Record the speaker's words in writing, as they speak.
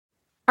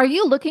Are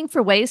you looking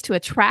for ways to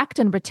attract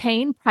and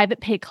retain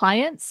private pay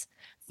clients?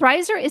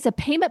 Thrizer is a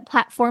payment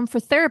platform for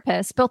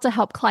therapists built to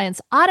help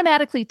clients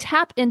automatically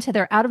tap into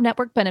their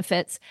out-of-network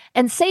benefits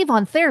and save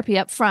on therapy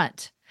up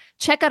front.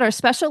 Check out our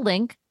special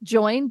link,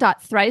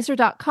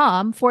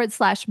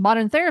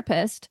 join.thrizer.com/modern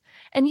therapist,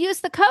 and use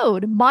the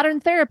code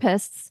Modern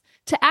Therapists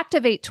to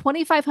activate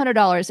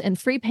 $2,500 in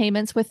free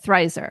payments with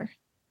Thrizer.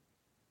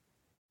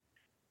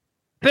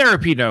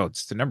 Therapy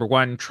Notes, the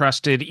 #1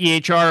 trusted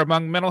EHR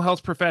among mental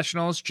health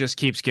professionals, just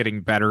keeps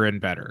getting better and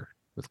better.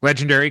 With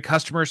legendary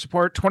customer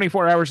support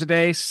 24 hours a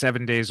day,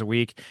 7 days a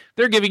week,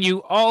 they're giving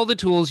you all the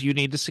tools you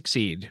need to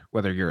succeed,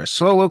 whether you're a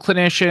solo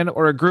clinician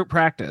or a group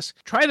practice.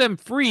 Try them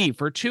free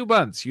for 2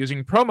 months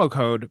using promo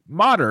code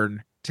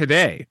MODERN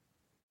today.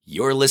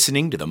 You're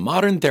listening to the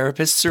Modern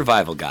Therapist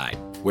Survival Guide,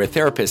 where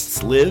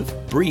therapists live,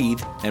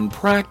 breathe, and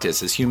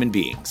practice as human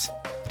beings.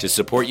 To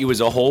support you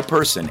as a whole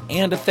person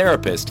and a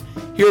therapist,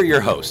 here are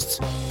your hosts,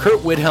 Kurt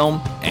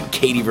Widhelm and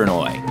Katie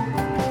Vernoy.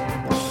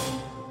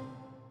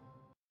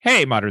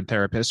 Hey, Modern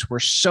Therapists, we're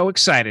so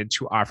excited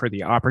to offer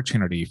the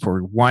opportunity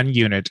for 1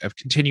 unit of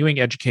continuing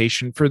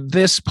education for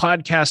this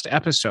podcast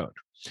episode.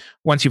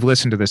 Once you've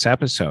listened to this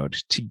episode,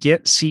 to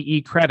get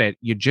CE credit,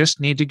 you just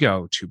need to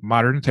go to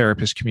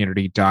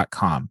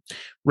moderntherapistcommunity.com,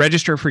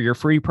 register for your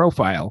free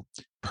profile,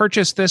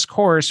 purchase this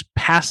course,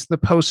 pass the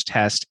post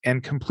test,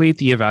 and complete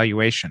the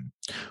evaluation.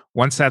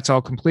 Once that's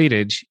all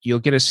completed, you'll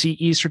get a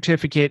CE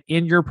certificate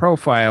in your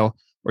profile,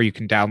 or you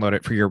can download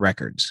it for your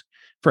records.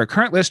 For a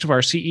current list of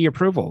our CE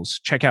approvals,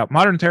 check out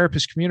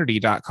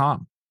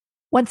moderntherapistcommunity.com.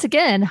 Once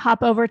again,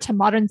 hop over to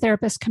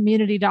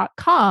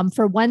moderntherapistcommunity.com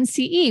for 1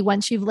 CE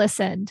once you've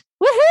listened.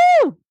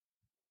 Woohoo!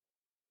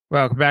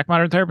 Welcome back,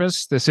 Modern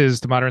Therapists. This is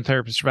the Modern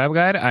Therapist Survival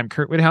Guide. I'm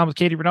Kurt Widhelm with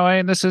Katie Vernoy,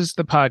 and this is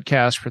the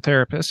podcast for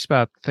therapists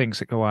about things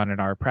that go on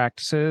in our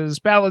practices,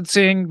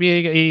 balancing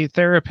being a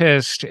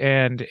therapist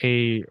and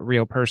a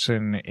real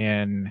person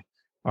in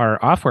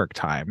our off-work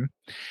time.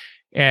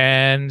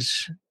 And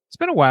it's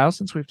been a while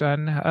since we've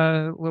done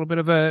a little bit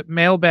of a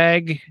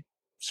mailbag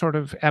sort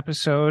of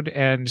episode,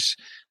 and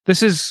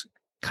this is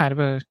kind of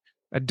a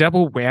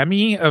double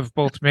whammy of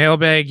both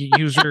mailbag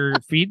user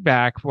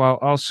feedback while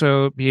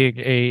also being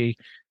a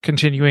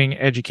continuing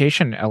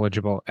education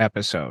eligible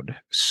episode.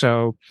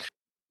 So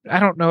I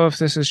don't know if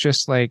this is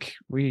just like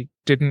we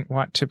didn't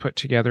want to put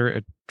together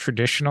a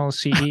traditional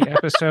CE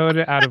episode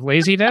out of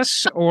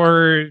laziness,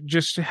 or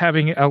just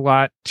having a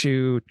lot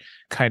to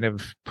kind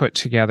of put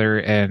together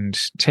and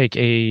take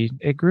a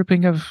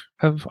grouping of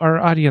our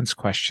audience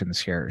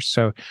questions here.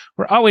 So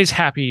we're always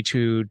happy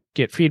to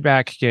get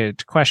feedback,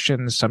 get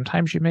questions.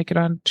 Sometimes you make it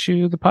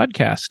onto the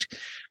podcast.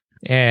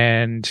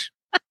 And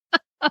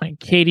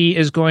Katie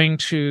is going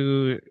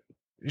to,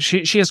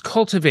 she has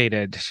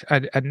cultivated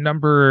a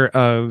number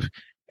of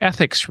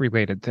ethics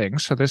related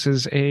things. So this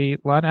is a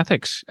law and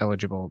ethics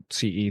eligible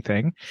CE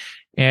thing.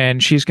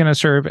 And she's going to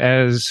serve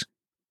as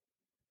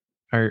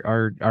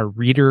our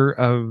reader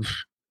of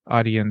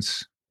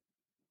audience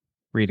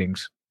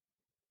readings.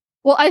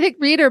 Well, I think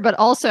reader, but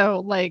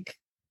also like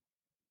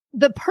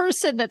the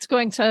person that's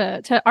going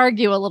to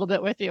argue a little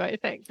bit with you, I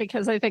think,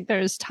 because I think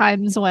there's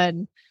times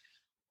you're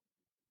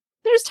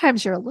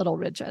a little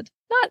rigid.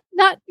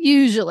 Not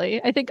usually.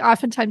 I think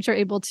oftentimes you're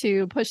able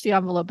to push the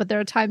envelope, but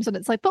there are times when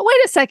it's like, but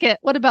wait a second,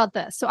 what about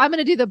this? So I'm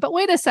going to do but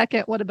wait a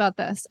second, what about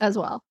this as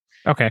well?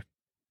 Okay.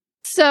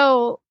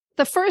 So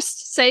the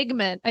first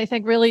segment, I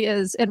think, really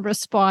is in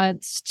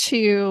response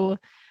to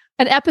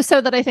an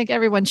episode that I think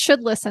everyone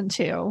should listen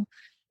to.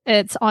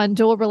 It's on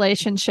dual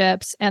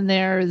relationships, and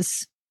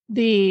there's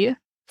the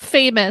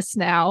famous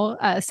now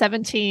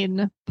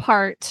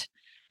 17-part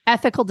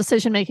ethical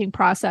decision-making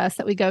process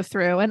that we go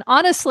through. And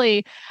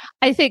honestly,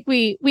 I think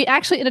we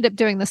actually ended up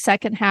doing the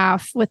second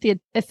half with the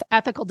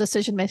ethical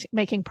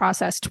decision-making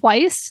process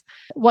twice.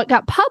 What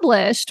got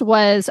published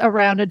was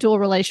around a dual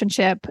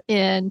relationship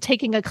in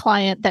taking a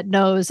client that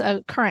knows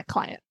a current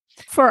client.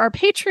 For our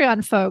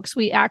Patreon folks,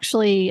 we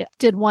actually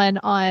did one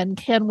on,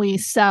 can we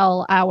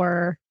sell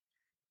our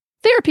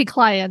therapy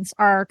clients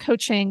our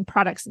coaching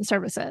products and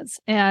services?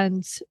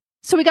 And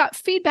so we got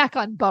feedback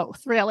on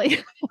both, really,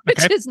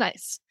 which is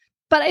nice.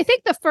 But I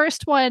think the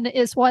first one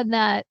is one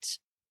that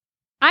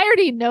I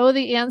already know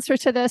the answer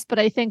to this, but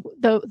I think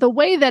the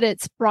way that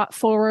it's brought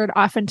forward,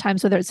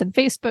 oftentimes, whether it's in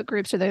Facebook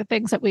groups or the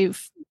things that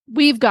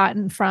we've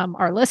gotten from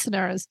our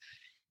listeners,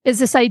 is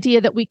this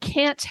idea that we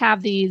can't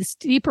have these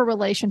deeper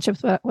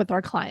relationships with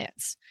our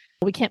clients.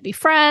 We can't be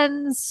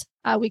friends.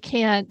 We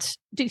can't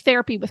do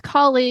therapy with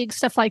colleagues,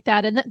 stuff like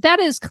that. And that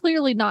is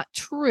clearly not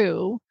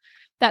true.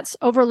 That's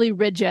overly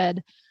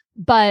rigid.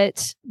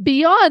 But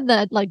beyond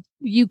that, like,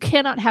 you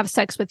cannot have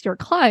sex with your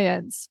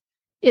clients,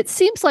 it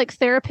seems like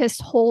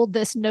therapists hold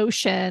this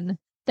notion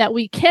that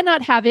we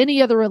cannot have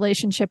any other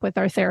relationship with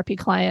our therapy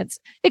clients,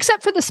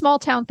 except for the small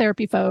town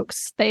therapy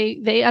folks.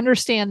 They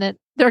understand that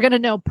they're going to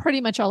know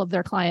pretty much all of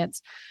their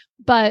clients.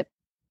 But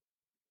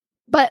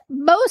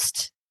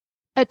most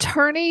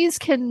attorneys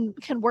can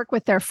work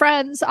with their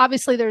friends.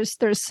 Obviously, there's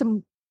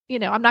some,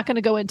 I'm not going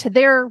to go into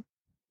their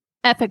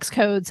ethics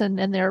codes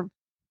and their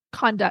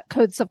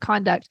codes of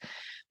conduct.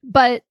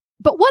 But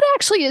what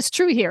actually is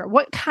true here?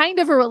 What kind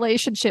of a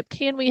relationship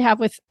can we have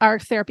with our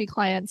therapy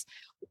clients?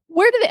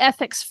 Where do the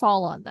ethics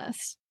fall on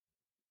this?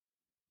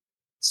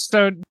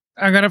 So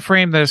I'm going to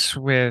frame this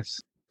with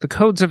the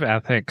codes of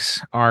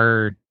ethics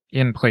are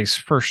in place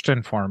first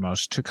and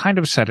foremost to kind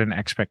of set an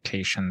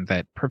expectation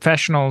that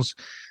professionals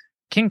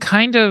can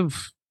kind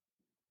of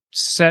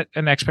set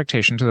an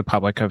expectation to the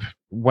public of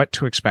what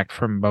to expect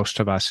from most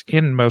of us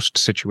in most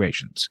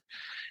situations.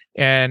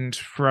 And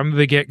from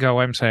the get-go,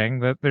 I'm saying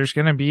that there's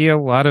going to be a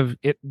lot of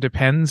it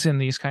depends in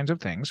these kinds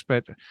of things,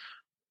 but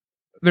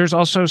there's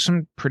also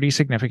some pretty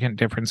significant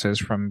differences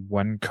from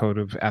one code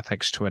of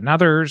ethics to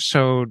another.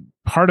 So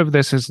part of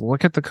this is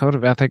look at the code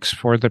of ethics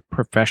for the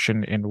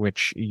profession in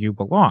which you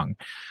belong.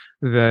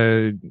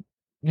 The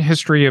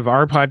history of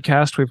our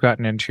podcast, we've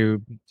gotten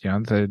into,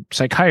 the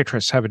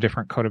psychiatrists have a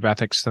different code of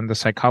ethics than the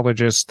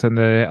psychologists, than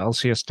the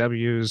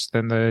LCSWs,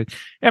 than the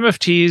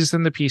MFTs,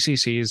 than the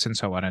PCCs, and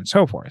so on and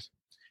so forth.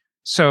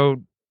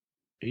 So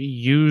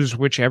use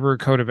whichever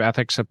code of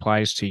ethics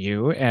applies to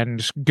you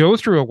and go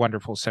through a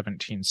wonderful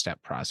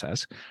 17-step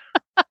process.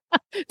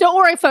 Don't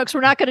worry, folks.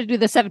 We're not going to do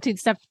the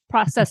 17-step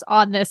process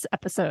on this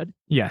episode.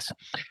 Yes.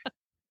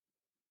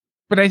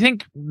 But I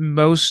think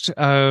most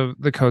of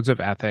the codes of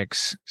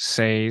ethics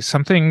say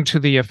something to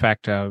the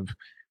effect of,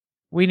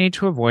 we need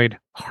to avoid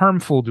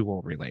harmful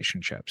dual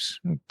relationships.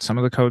 Some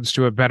of the codes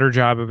do a better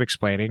job of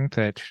explaining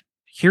that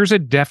here's a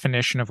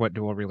definition of what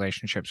dual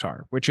relationships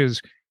are, which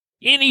is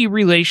any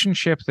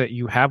relationship that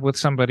you have with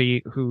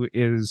somebody who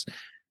is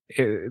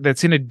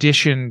that's in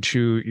addition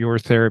to your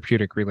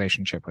therapeutic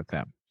relationship with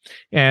them.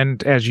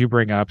 And as you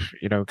bring up,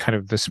 kind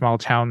of the small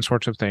town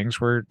sorts of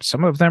things where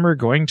some of them are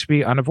going to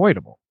be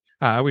unavoidable.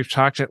 We've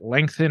talked at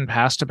length in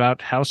past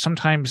about how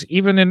sometimes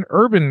even in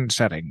urban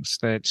settings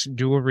that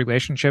dual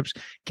relationships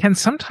can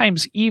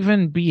sometimes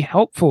even be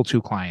helpful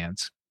to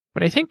clients.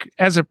 But I think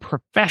as a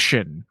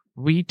profession,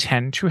 we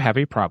tend to have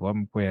a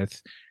problem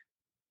with,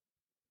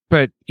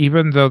 but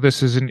even though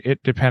this is an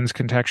it depends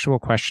contextual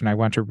question, I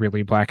want a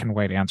really black and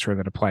white answer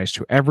that applies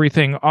to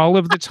everything all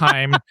of the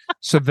time.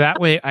 So that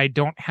way I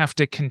don't have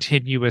to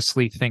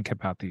continuously think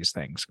about these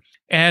things.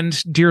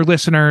 And dear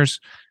listeners,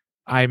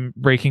 I'm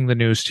breaking the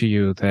news to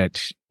you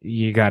that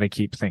you got to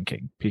keep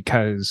thinking,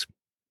 because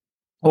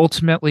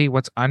ultimately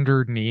what's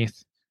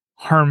underneath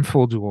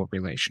harmful dual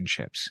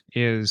relationships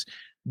is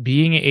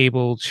being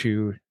able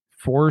to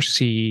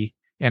foresee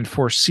and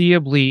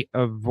foreseeably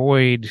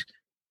avoid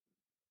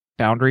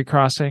boundary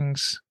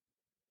crossings,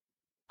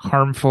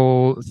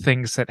 harmful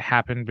things that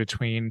happen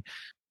between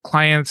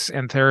clients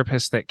and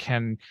therapists that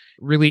can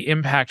really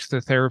impact the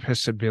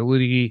therapist's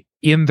ability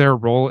in their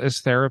role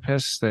as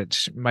therapists,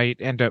 that might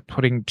end up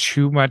putting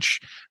too much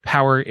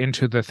power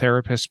into the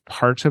therapist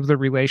part of the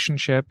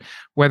relationship,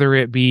 whether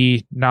it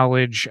be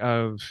knowledge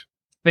of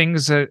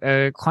things that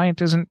a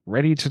client isn't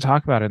ready to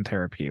talk about in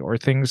therapy, or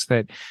things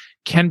that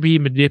can be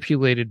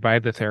manipulated by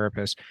the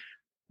therapist.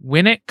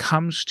 When it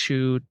comes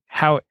to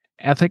how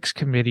ethics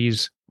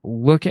committees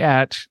look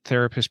at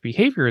therapist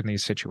behavior in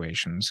these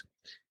situations,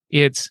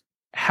 it's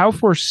how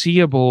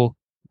foreseeable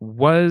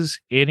was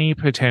any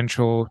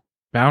potential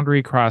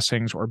boundary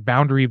crossings or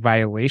boundary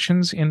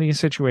violations in these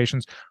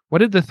situations? What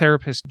did the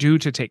therapist do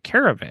to take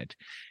care of it?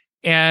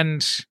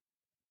 And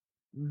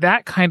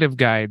that kind of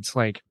guides,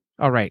 like,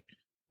 all right,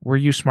 were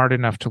you smart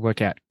enough to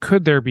look at,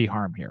 could there be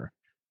harm here?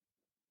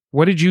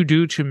 What did you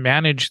do to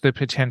manage the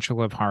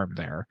potential of harm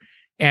there?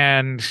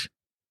 And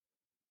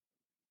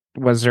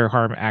was there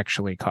harm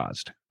actually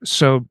caused?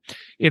 So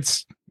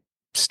it's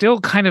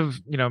still kind of,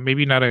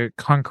 maybe not a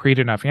concrete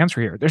enough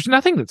answer here. There's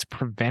nothing that's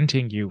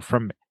preventing you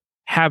from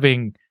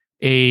having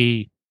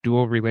a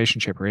dual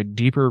relationship or a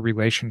deeper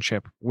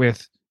relationship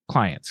with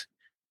clients.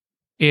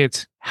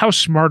 It's how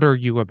smart are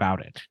you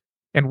about it?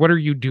 And what are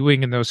you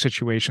doing in those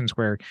situations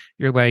where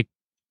you're like,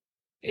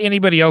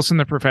 anybody else in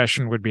the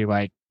profession would be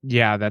like,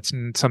 yeah, that's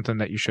something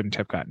that you shouldn't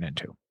have gotten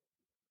into.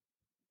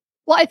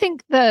 Well, I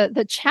think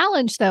the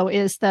challenge, though,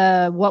 is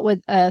what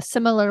would a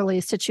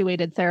similarly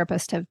situated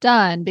therapist have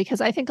done?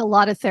 Because I think a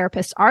lot of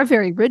therapists are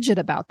very rigid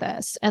about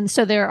this. And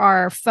so there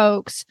are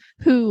folks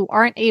who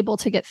aren't able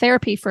to get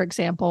therapy, for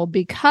example,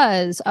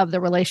 because of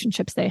the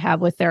relationships they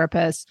have with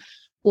therapists,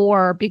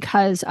 or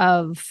because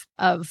of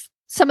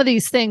some of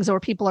these things, or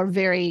people are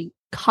very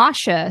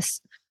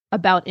cautious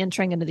about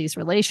entering into these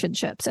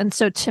relationships. And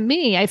so to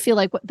me, I feel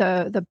like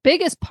the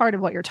biggest part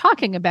of what you're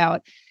talking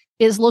about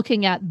is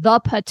looking at the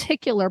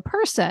particular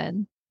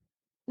person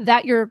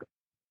that you're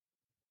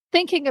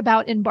thinking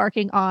about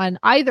embarking on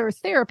either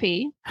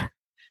therapy,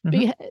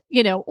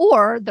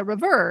 or the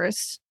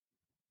reverse,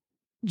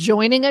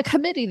 joining a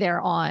committee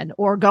they're on,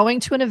 or going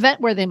to an event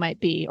where they might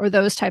be, or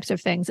those types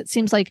of things. It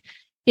seems like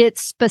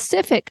it's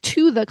specific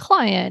to the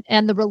client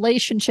and the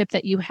relationship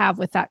that you have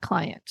with that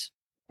client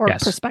or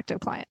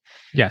prospective client.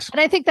 Yes.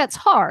 And I think that's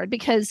hard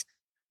because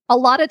a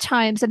lot of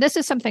times, and this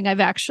is something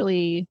I've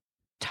actually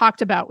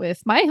talked about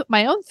with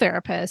my own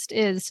therapist,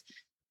 is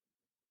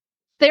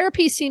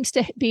therapy seems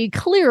to be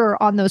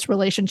clearer on those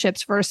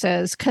relationships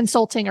versus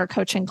consulting or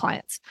coaching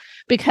clients.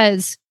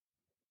 Because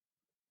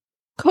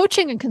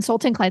coaching and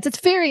consulting clients, it's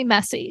very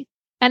messy.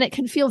 And it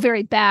can feel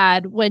very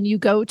bad when you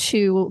go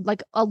to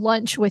like a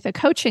lunch with a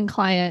coaching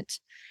client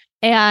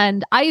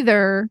and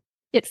either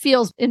it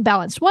feels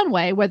imbalanced one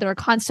way where they're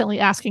constantly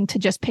asking to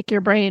just pick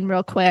your brain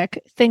real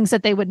quick, things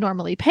that they would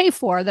normally pay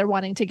for, they're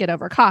wanting to get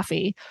over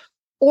coffee.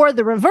 Or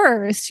the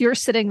reverse, you're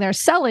sitting there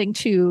selling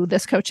to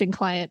this coaching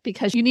client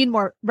because you need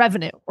more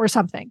revenue or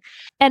something.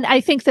 And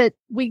I think that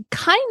we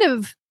kind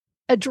of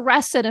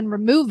address it and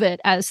remove it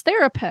as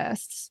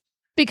therapists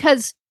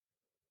because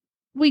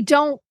we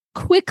don't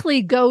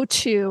quickly go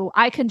to,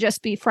 I can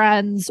just be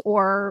friends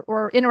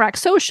or interact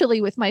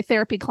socially with my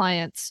therapy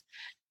clients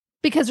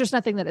because there's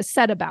nothing that is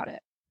said about it.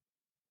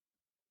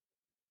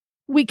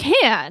 We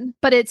can,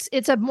 but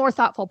it's a more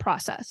thoughtful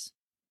process.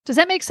 Does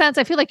that make sense?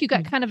 I feel like you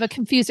got kind of a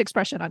confused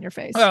expression on your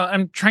face. Well,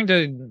 I'm trying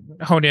to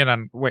hone in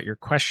on what your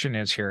question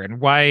is here and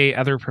why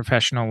other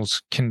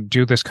professionals can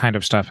do this kind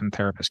of stuff and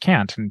therapists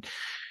can't. And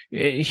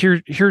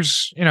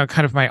here's,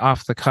 kind of my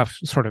off the cuff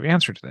sort of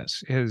answer to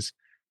this is,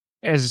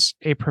 as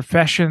a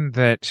profession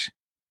that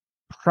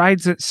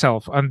prides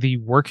itself on the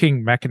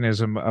working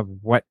mechanism of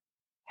what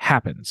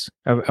happens,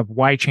 of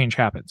why change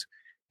happens,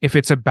 if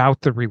it's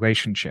about the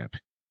relationship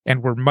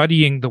and we're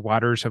muddying the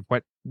waters of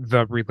what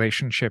the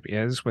relationship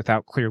is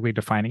without clearly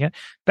defining it,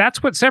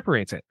 that's what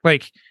separates it.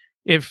 Like,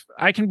 if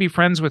I can be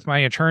friends with my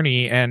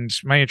attorney and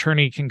my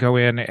attorney can go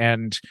in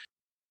and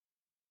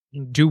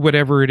do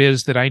whatever it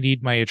is that I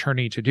need my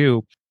attorney to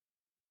do,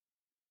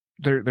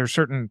 there's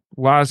certain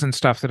laws and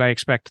stuff that I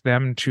expect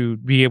them to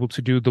be able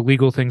to do the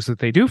legal things that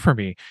they do for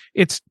me.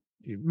 It's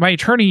my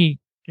attorney.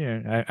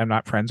 I'm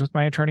not friends with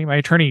my attorney. My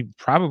attorney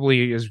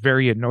probably is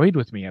very annoyed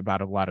with me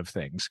about a lot of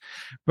things,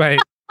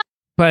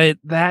 but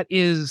that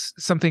is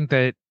something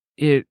that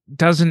it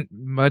doesn't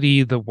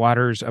muddy the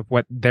waters of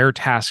what their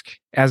task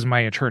as my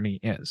attorney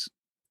is.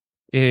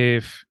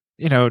 If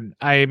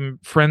I'm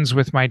friends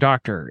with my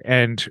doctor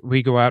and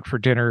we go out for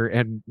dinner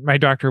and my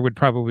doctor would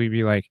probably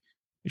be like,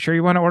 "You sure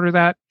you want to order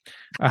that?"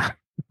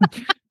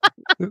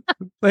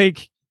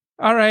 Like,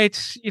 all right,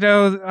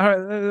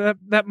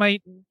 that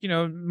might,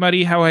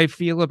 muddy how I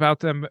feel about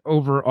them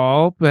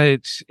overall,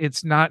 but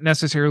it's not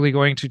necessarily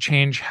going to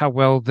change how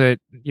well that,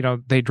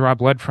 they draw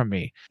blood from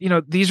me.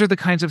 These are the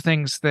kinds of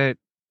things that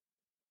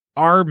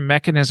our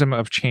mechanism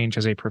of change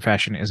as a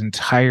profession is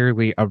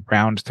entirely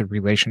around the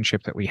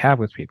relationship that we have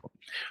with people.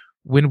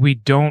 When we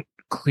don't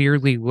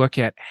clearly look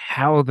at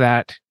how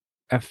that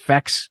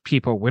affects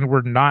people, when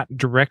we're not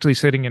directly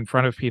sitting in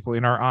front of people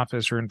in our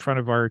office or in front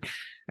of our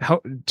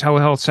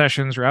telehealth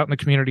sessions or out in the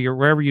community or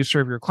wherever you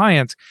serve your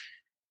clients,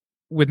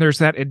 when there's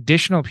that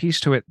additional piece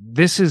to it,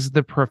 this is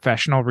the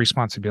professional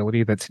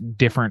responsibility that's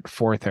different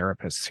for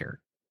therapists here.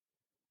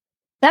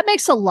 That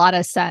makes a lot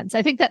of sense.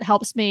 I think that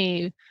helps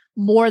me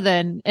more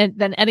than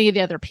any of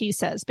the other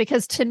pieces,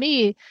 because to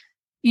me,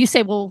 you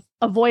say, well,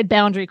 avoid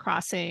boundary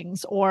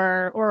crossings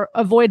or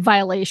avoid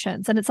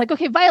violations. And it's like,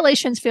 okay,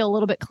 violations feel a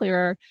little bit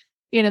clearer.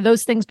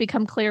 Those things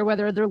become clear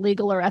whether they're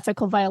legal or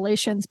ethical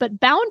violations, but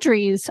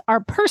boundaries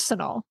are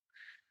personal.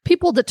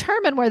 People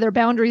determine where their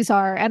boundaries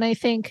are. And I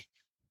think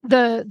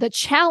the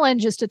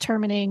challenge is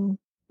determining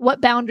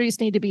what boundaries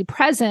need to be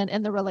present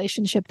in the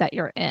relationship that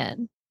you're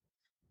in.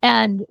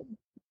 And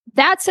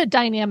that's a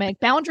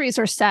dynamic. Boundaries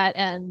are set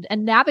and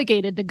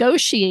navigated,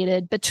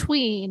 negotiated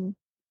between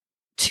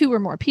two or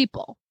more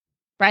people,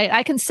 right?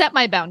 I can set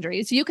my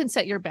boundaries. You can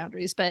set your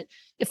boundaries. But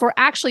if we're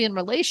actually in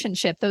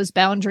relationship, those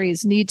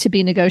boundaries need to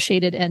be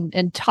negotiated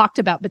and talked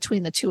about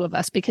between the two of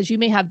us, because you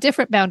may have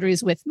different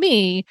boundaries with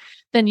me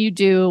than you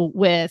do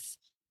with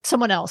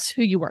someone else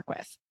who you work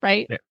with,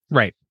 right? Yeah,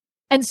 right.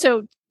 And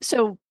so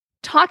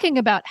talking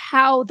about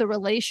how the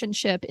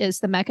relationship is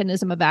the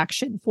mechanism of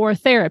action for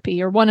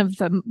therapy, or one of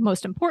the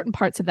most important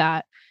parts of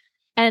that,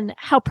 and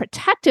how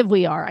protective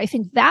we are, I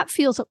think that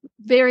feels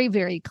very,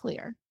 very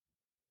clear.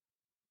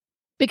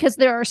 Because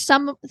there are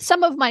some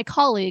of my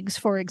colleagues,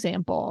 for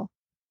example,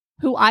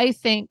 who I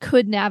think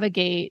could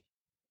navigate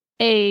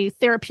a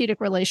therapeutic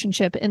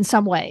relationship in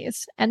some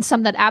ways, and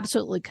some that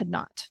absolutely could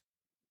not.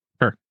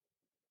 Sure.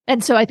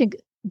 And so I think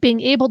being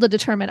able to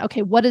determine,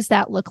 okay, what does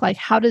that look like?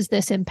 How does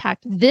this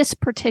impact this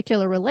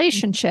particular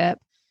relationship?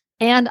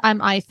 And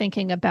am I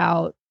thinking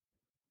about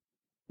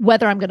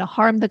whether I'm going to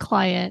harm the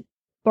client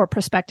or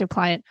prospective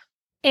client?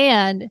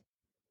 And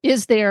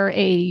is there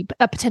a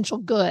potential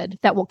good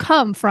that will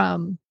come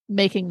from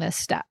making this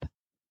step?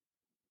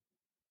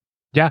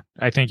 Yeah,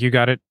 I think you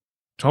got it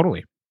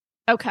totally.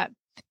 Okay.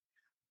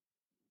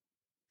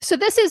 So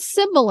this is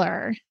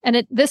similar,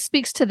 and this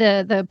speaks to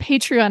the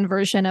Patreon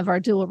version of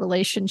our dual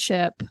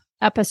relationship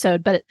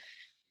episode, but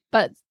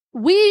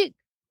we,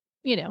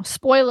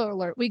 spoiler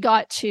alert, we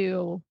got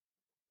to,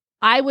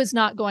 I was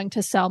not going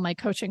to sell my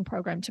coaching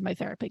program to my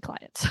therapy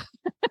clients.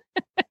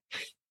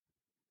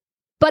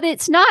 But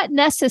it's not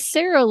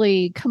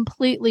necessarily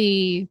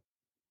completely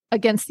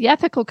against the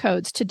ethical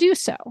codes to do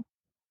so.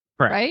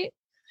 Right?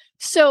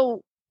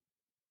 So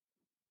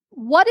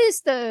what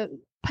is the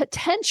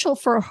potential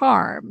for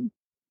harm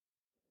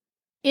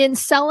in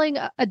selling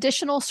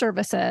additional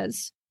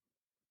services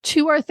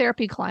to our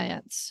therapy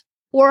clients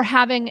or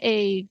having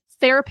a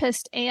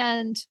therapist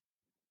and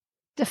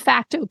de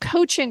facto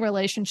coaching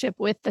relationship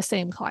with the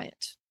same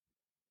client?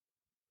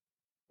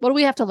 What do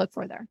we have to look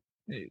for there?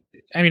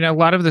 I mean, a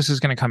lot of this is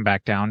going to come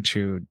back down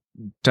to,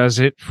 does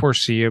it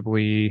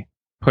foreseeably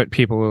put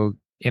people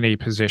in a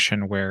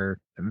position where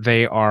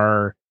they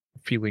are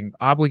feeling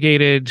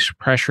obligated,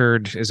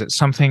 pressured? Is it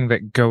something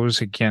that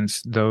goes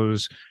against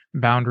those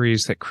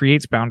boundaries, that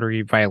creates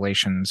boundary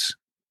violations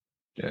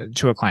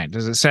to a client?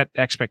 Does it set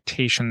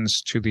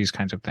expectations to these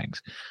kinds of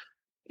things?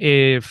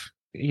 If,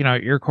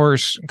 your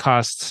course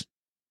costs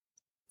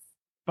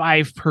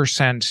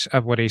 5%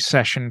 of what a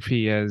session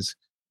fee is,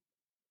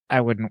 I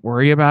wouldn't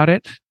worry about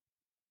it.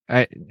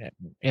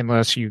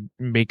 Unless you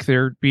make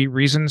there be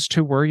reasons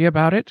to worry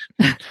about it.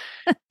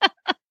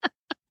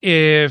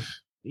 If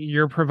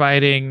you're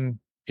providing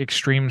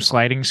extreme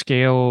sliding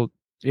scale,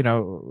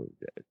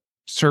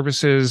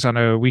 services on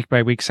a week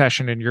by week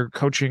session, and your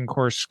coaching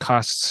course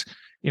costs,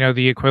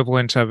 the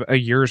equivalent of a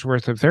year's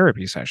worth of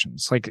therapy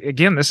sessions. Like,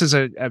 again, this is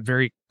a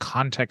very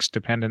context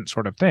dependent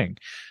sort of thing.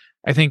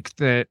 I think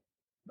that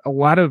a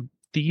lot of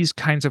these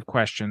kinds of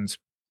questions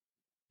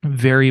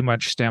very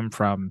much stem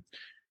from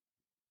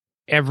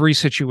every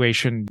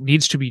situation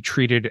needs to be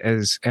treated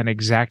as an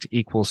exact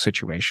equal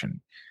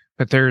situation.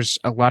 But there's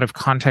a lot of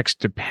context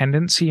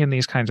dependency in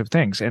these kinds of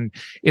things. And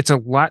it's a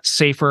lot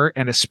safer,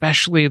 and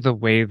especially the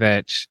way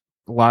that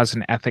laws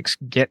and ethics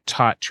get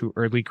taught to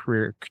early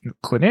career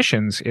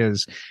clinicians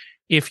is,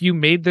 if you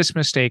made this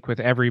mistake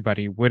with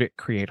everybody, would it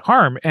create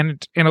harm?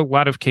 And in a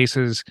lot of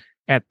cases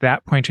at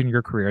that point in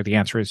your career, the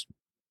answer is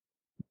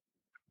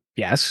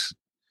yes.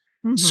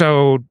 Mm-hmm.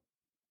 So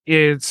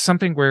it's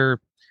something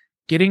where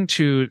getting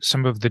to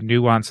some of the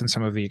nuance and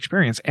some of the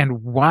experience,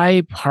 and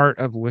why part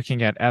of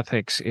looking at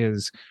ethics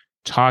is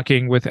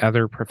talking with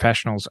other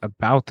professionals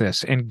about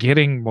this and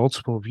getting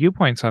multiple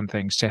viewpoints on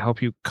things to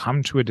help you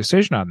come to a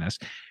decision on this,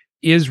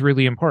 is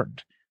really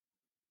important.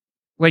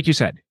 Like you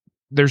said,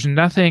 there's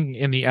nothing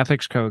in the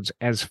ethics codes,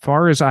 as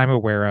far as I'm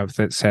aware of,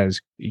 that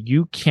says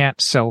you can't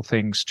sell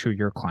things to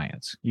your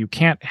clients. You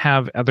can't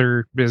have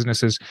other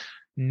businesses.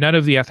 None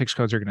of the ethics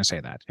codes are going to say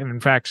that. And in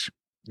fact,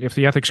 if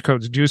the ethics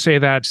codes do say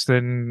that,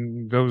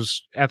 then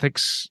those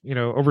ethics,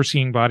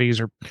 overseeing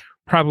bodies are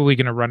probably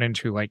going to run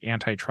into like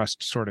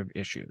antitrust sort of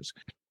issues.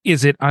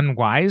 Is it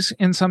unwise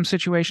in some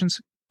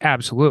situations?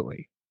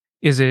 Absolutely.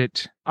 Is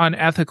it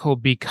unethical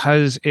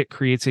because it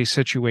creates a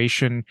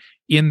situation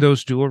in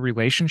those dual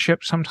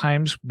relationships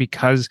sometimes,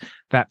 because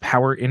that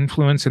power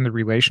influence in the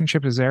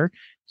relationship is there?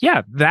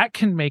 Yeah, that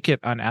can make it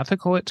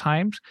unethical at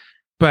times.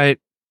 But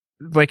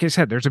like I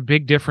said, there's a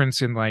big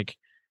difference in like,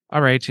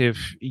 all right,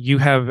 if you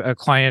have a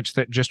client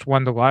that just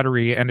won the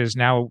lottery and is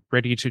now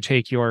ready to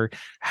take your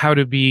How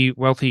to Be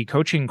Wealthy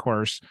coaching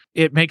course,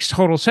 it makes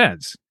total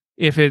sense.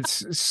 If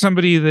it's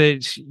somebody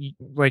that,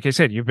 like I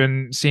said, you've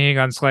been seeing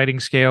on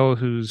sliding scale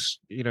who's,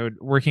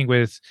 working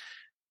with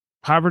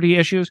poverty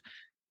issues,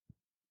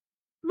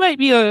 might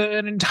be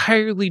an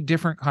entirely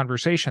different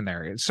conversation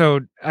there. So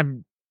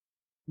I'm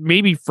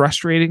maybe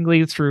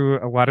frustratingly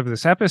through a lot of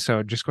this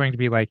episode just going to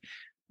be like,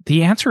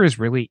 the answer is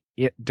really,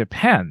 it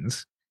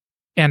depends.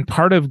 And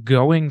part of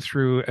going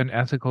through an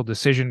ethical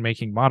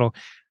decision-making model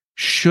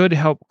should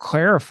help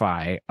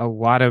clarify a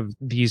lot of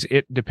these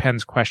it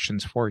depends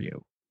questions for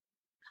you.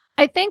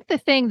 I think the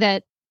thing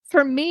that,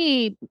 for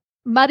me,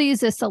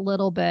 muddies this a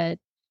little bit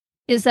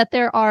is that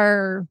there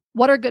are,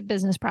 what are good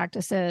business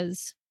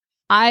practices?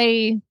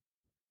 I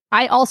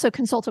also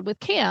consulted with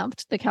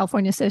CAMFT, the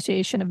California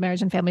Association of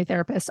Marriage and Family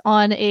Therapists,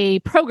 on a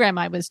program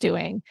I was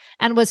doing,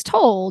 and was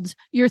told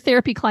your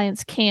therapy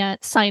clients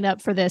can't sign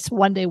up for this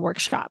one-day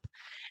workshop,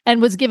 and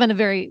was given a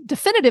very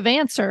definitive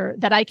answer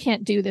that I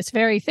can't do this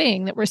very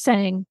thing that we're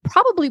saying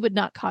probably would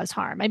not cause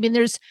harm. I mean,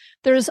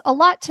 there's a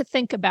lot to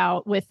think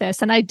about with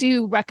this. And I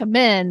do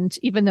recommend,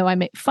 even though I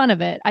make fun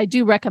of it, I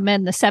do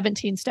recommend the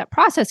 17-step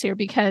process here,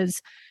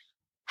 because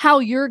how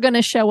you're going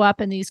to show up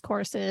in these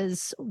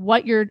courses,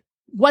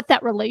 what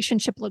that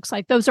relationship looks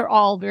like, those are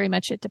all very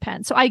much, it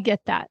depends. So I get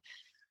that.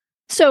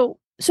 So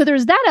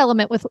there's that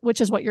element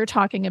which is what you're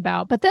talking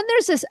about. But then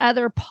there's this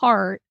other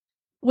part,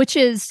 which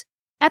is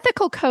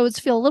ethical codes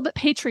feel a little bit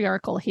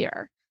patriarchal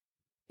here.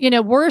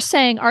 We're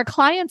saying our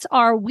clients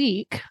are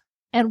weak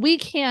and we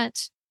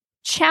can't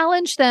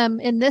challenge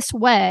them in this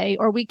way,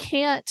 or we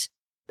can't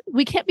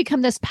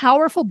become this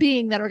powerful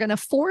being that are going to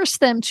force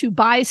them to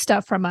buy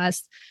stuff from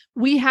us.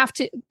 We have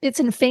to,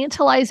 it's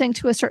infantilizing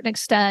to a certain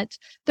extent.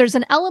 There's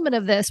an element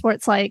of this where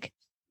it's like,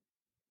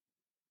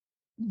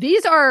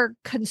 these are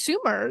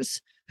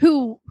consumers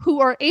who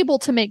are able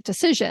to make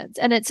decisions.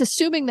 And it's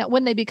assuming that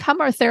when they become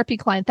our therapy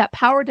client, that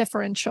power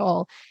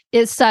differential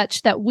is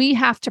such that we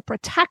have to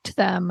protect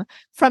them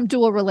from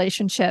dual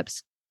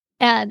relationships.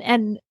 And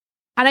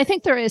I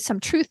think there is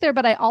some truth there,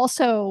 but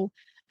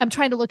I'm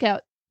trying to look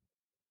at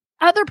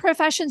other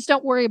professions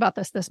don't worry about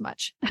this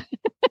much.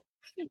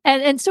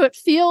 and so it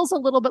feels a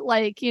little bit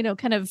like,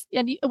 kind of,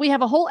 and we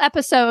have a whole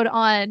episode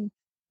on,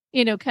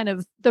 kind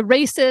of the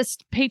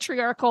racist,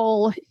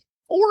 patriarchal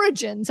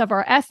origins of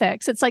our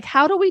ethics. It's like,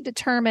 how do we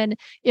determine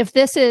if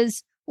this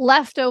is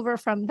left over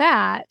from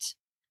that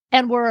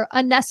and we're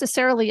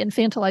unnecessarily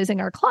infantilizing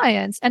our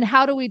clients? And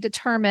how do we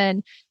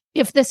determine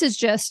if this is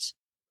just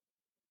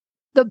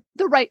the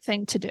right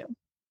thing to do?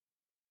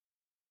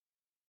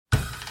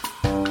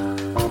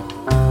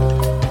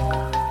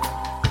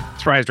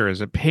 Thrizer is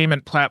a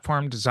payment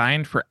platform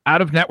designed for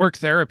out-of-network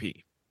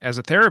therapy. As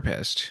a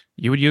therapist,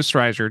 you would use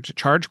Thrizer to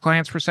charge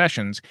clients for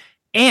sessions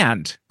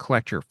and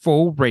collect your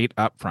full rate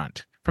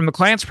upfront. From the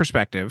client's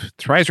perspective,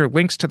 Thrizer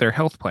links to their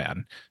health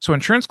plan, so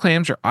insurance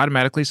claims are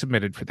automatically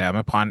submitted for them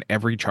upon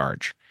every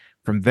charge.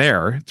 From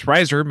there,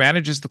 Thrizer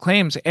manages the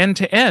claims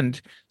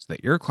end-to-end so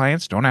that your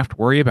clients don't have to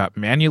worry about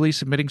manually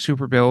submitting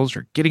super bills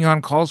or getting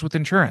on calls with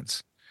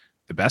insurance.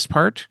 The best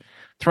part?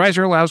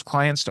 Thrizer allows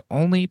clients to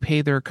only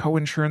pay their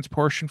co-insurance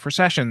portion for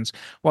sessions,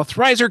 while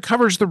Thrizer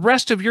covers the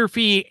rest of your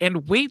fee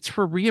and waits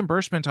for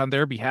reimbursement on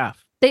their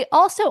behalf. They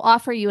also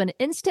offer you an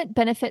instant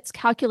benefits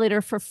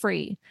calculator for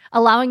free,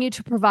 allowing you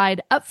to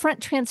provide upfront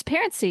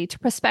transparency to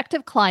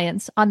prospective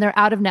clients on their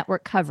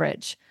out-of-network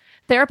coverage.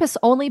 Therapists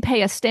only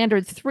pay a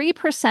standard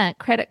 3%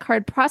 credit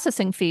card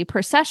processing fee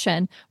per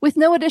session with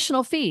no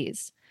additional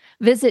fees.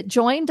 Visit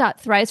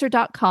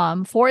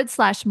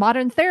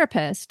join.thrizer.com/modern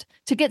therapist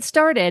to get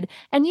started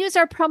and use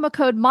our promo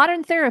code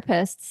Modern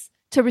Therapists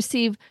to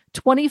receive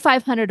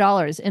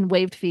 $2,500 in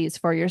waived fees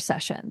for your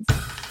sessions.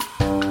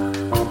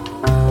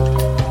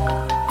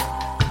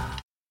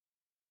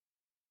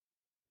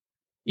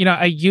 You know,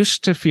 I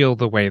used to feel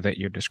the way that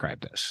you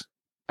described this.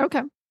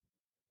 Okay.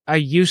 I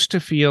used to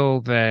feel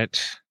that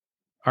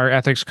our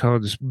ethics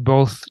codes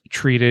both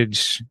treated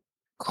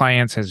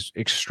clients as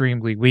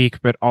extremely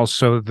weak, but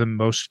also the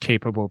most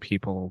capable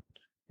people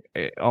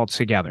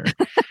altogether.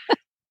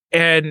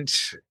 And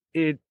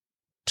it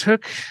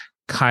took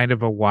kind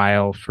of a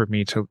while for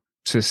me to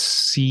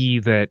see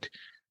that,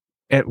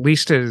 at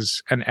least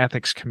as an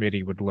ethics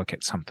committee would look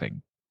at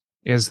something,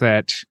 is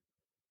that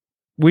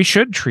we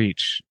should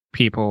treat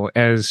people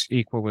as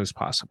equal as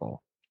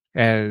possible,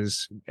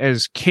 as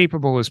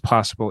capable as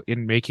possible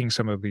in making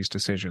some of these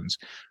decisions.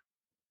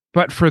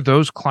 But for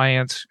those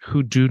clients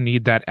who do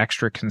need that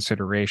extra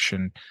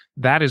consideration,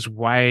 that is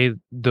why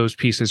those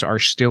pieces are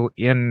still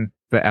in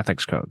the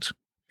ethics codes.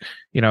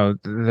 You know,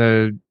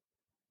 the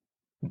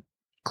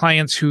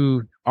clients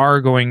who are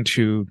going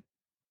to,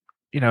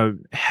 you know,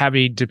 have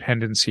a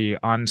dependency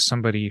on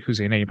somebody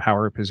who's in a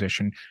power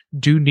position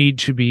do need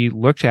to be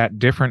looked at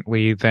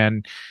differently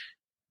than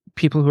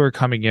people who are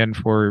coming in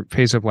for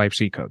phase of life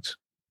Z codes.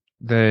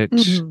 That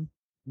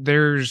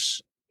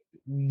there's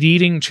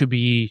needing to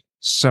be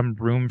some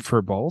room for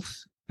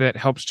both that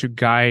helps to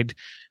guide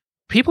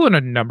people in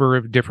a number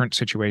of different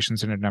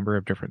situations and a number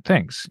of different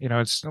things. You know,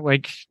 it's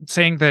like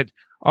saying that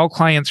all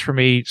clients from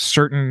a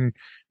certain,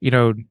 you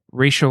know,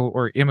 racial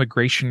or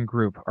immigration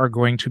group are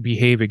going to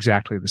behave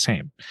exactly the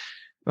same.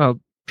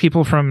 Well,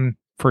 people from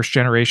first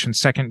generation,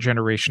 second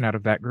generation out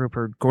of that group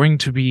are going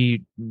to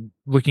be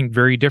looking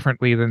very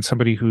differently than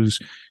somebody who's,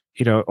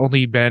 you know,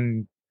 only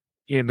been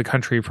in the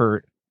country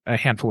for a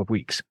handful of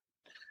weeks.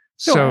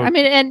 Sure. So, I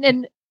mean,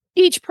 and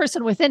each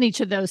person within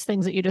each of those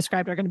things that you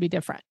described are going to be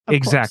different.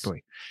 Exactly.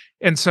 Course.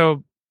 And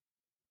so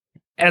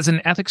as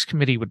an ethics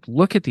committee would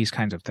look at these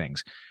kinds of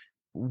things,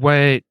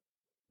 what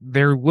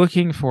they're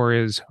looking for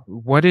is,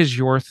 what is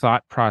your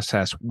thought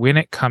process when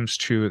it comes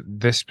to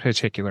this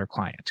particular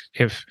client?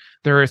 If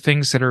there are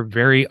things that are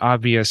very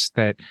obvious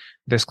that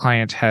this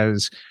client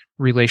has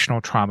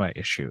relational trauma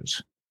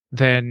issues,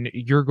 then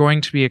you're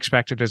going to be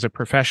expected as a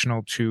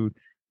professional to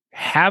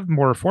have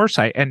more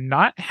foresight and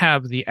not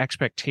have the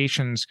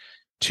expectations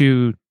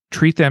to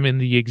treat them in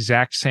the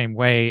exact same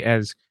way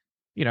as,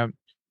 you know,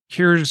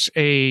 here's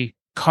a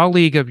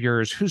colleague of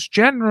yours who's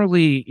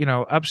generally, you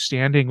know,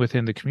 upstanding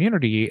within the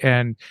community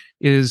and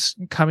is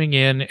coming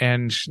in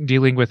and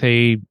dealing with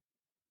a,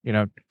 you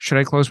know, should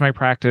I close my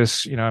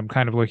practice? You know, I'm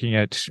kind of looking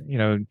at, you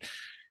know,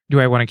 do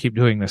I want to keep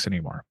doing this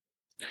anymore?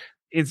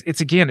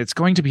 It's again, it's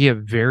going to be a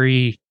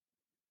very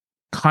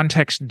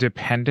context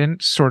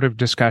dependent sort of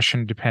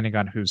discussion depending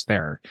on who's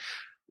there.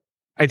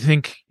 I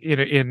think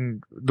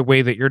in the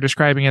way that you're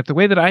describing it, the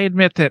way that I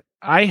admit that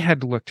I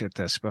had looked at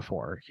this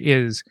before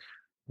is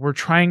we're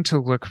trying to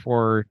look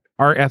for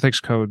our ethics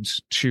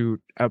codes to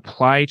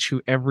apply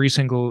to every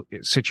single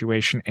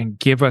situation and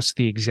give us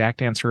the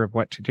exact answer of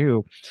what to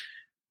do.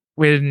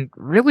 When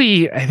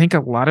really, I think a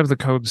lot of the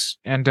codes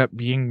end up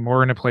being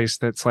more in a place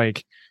that's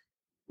like,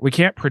 we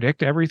can't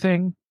predict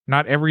everything.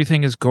 Not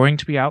everything is going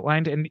to be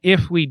outlined. And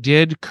if we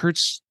did,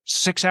 Kurt's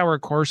 6-hour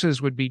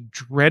courses would be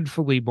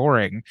dreadfully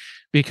boring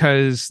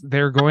because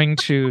they're going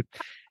to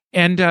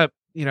end up,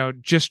 you know,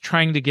 just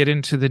trying to get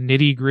into the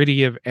nitty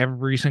gritty of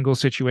every single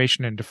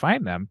situation and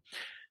define them.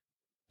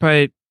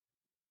 But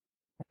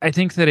I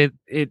think that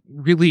it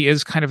really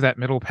is kind of that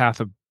middle path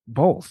of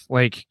both.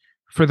 Like,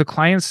 for the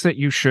clients that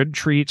you should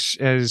treat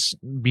as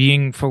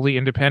being fully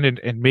independent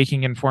and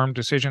making informed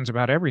decisions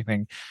about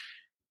everything,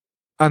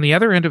 on the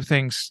other end of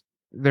things,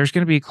 there's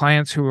going to be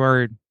clients who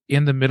are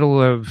in the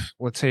middle of,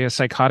 let's say, a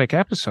psychotic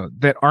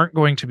episode that aren't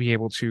going to be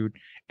able to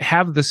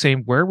have the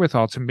same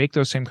wherewithal to make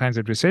those same kinds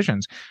of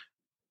decisions.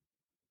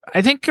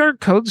 I think our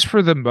codes,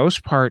 for the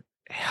most part,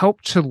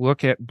 help to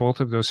look at both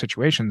of those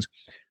situations.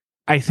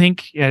 I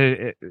think,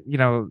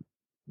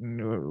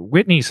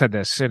 Whitney said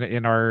this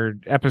in our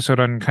episode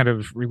on kind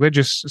of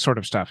religious sort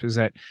of stuff, is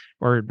that,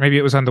 or maybe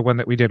it was on the one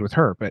that we did with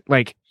her, but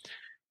like,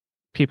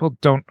 people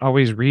don't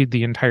always read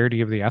the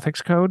entirety of the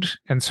ethics code.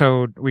 And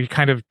so we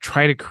kind of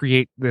try to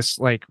create this,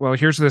 like, well,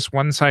 here's this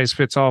one size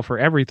fits all for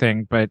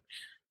everything, but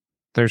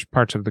there's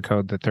parts of the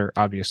code that they're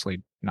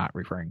obviously not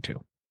referring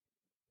to.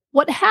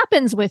 What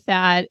happens with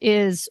that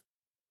is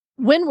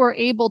when we're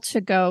able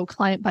to go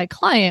client by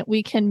client,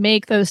 we can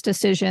make those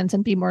decisions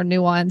and be more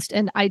nuanced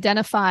and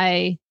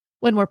identify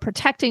when we're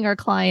protecting our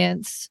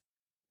clients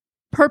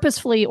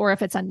purposefully or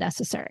if it's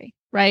unnecessary,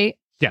 right?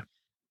 Yeah.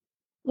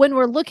 When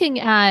we're looking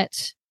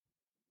at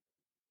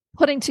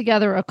putting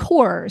together a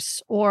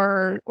course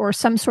or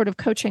some sort of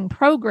coaching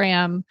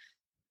program,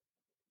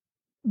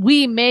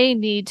 we may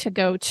need to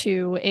go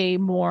to a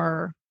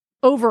more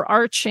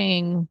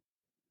overarching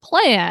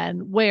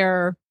plan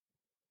where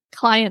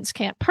clients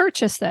can't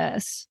purchase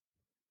this.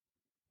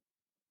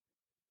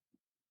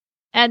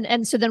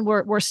 And so then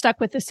we're stuck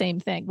with the same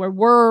thing where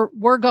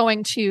we're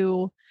going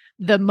to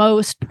the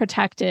most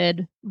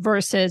protected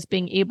versus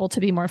being able to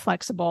be more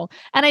flexible.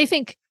 And I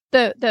think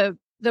the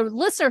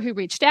listener who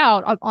reached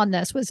out on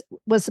this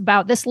was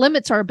about, this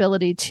limits our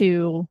ability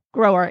to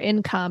grow our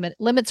income. It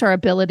limits our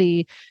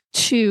ability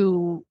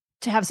to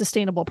have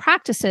sustainable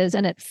practices,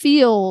 and it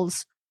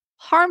feels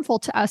harmful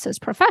to us as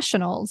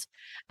professionals.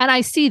 And I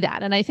see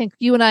that. And I think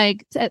you and I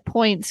at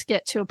points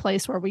get to a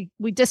place where we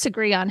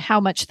disagree on how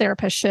much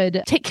therapists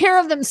should take care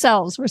of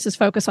themselves versus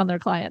focus on their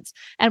clients.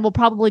 And we'll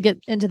probably get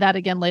into that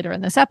again later in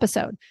this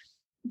episode.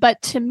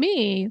 But to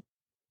me,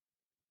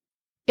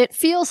 it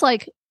feels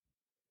like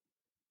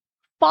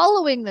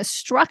following the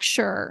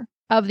structure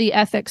of the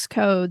ethics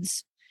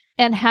codes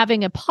and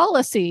having a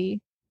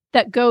policy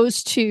that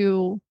goes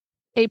to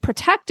a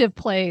protective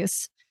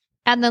place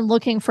and then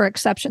looking for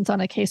exceptions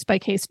on a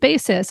case-by-case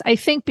basis, I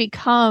think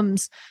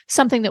becomes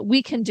something that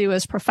we can do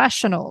as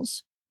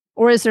professionals.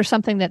 Or is there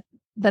something that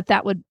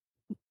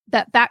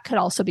could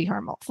also be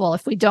harmful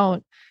if we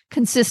don't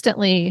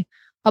consistently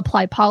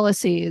apply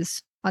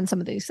policies on some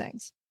of these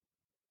things?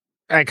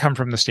 I come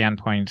from the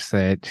standpoint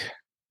that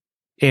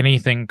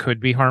anything could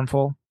be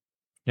harmful.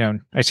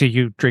 I see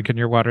you drinking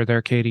your water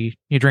there, Katie.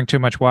 You drink too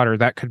much water,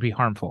 that could be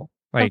harmful.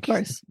 Like, of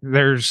course.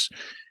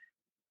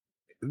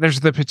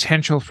 There's the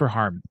potential for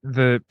harm.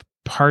 The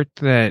part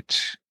that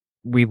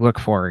we look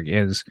for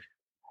is,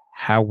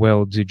 how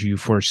well did you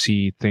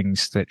foresee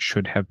things that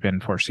should have been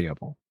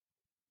foreseeable?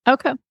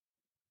 Okay.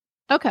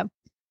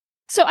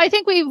 So I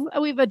think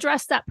we've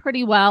addressed that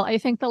pretty well. I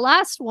think the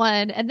last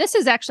one, and this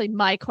is actually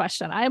my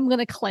question, I'm going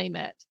to claim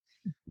it,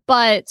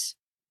 but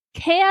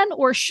can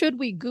or should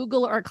we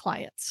Google our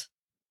clients?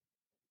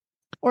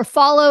 Or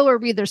follow or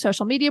read their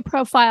social media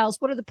profiles?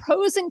 What are the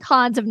pros and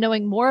cons of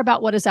knowing more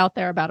about what is out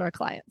there about our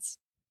clients?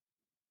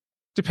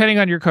 Depending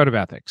on your code of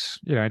ethics.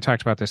 I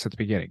talked about this at the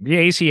beginning.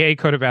 The ACA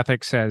code of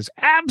ethics says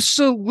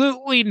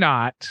absolutely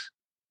not.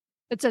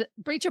 It's a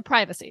breach of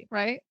privacy,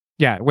 right?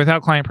 Yeah,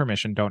 without client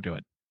permission, don't do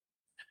it.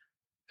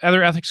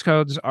 Other ethics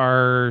codes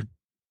are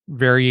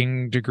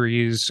varying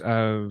degrees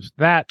of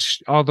that,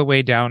 all the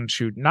way down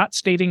to not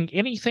stating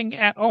anything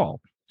at all.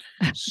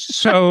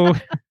 So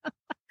a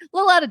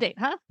little out of date,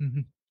 huh?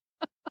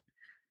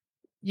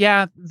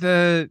 Yeah,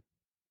 the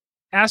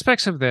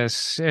aspects of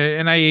this,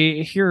 and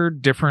I hear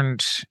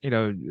different,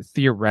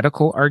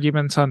 theoretical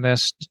arguments on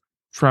this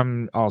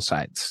from all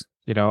sides.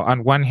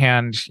 On one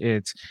hand,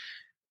 it's,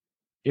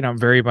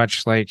 very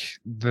much like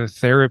the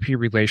therapy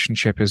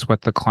relationship is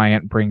what the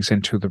client brings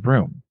into the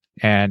room.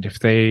 And if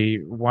they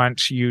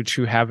want you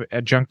to have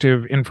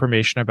adjunctive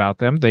information about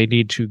them, they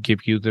need to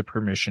give you the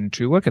permission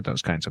to look at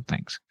those kinds of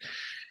things.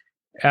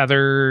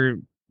 Other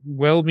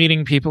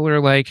well-meaning people are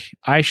like,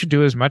 I should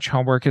do as much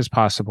homework as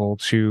possible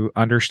to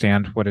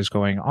understand what is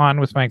going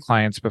on with my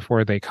clients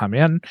before they come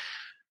in.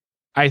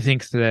 I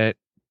think that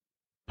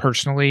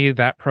personally,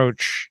 that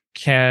approach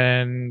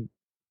can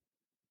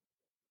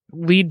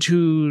lead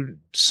to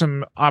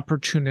some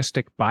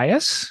opportunistic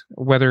bias,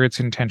 whether it's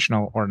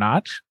intentional or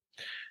not,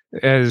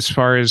 as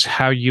far as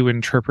how you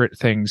interpret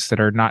things that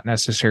are not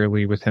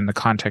necessarily within the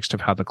context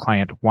of how the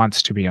client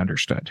wants to be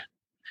understood.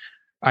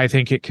 I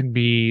think it can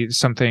be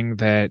something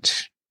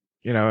that,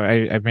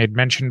 I've made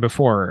mention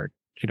before,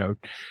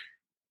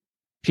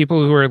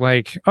 people who are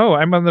like, oh,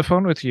 I'm on the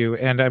phone with you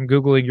and I'm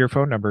Googling your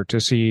phone number to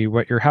see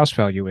what your house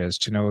value is,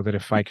 to know that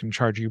if I can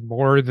charge you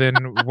more than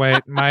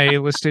what my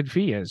listed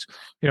fee is.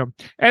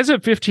 As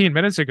of 15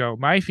 minutes ago,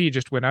 my fee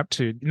just went up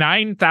to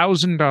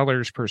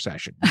 $9,000 per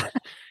session.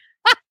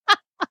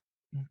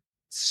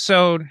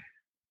 So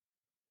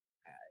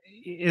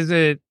is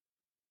it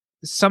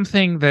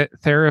something that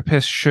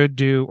therapists should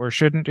do or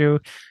shouldn't do?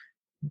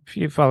 If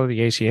you follow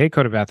the ACA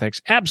code of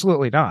ethics,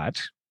 absolutely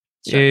not.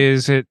 Sure.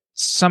 Is it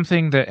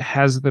something that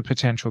has the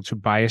potential to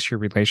bias your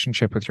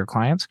relationship with your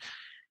clients?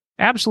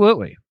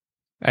 Absolutely.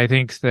 I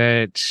think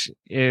that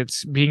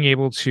it's being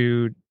able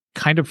to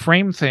kind of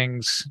frame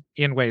things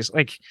in ways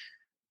like,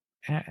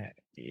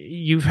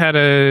 you've had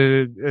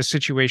a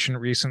situation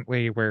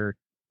recently where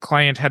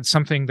client had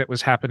something that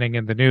was happening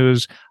in the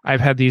news.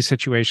 I've had these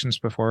situations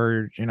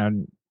before,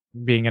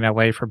 being in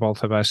LA for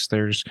both of us.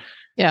 There's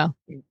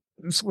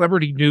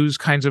celebrity news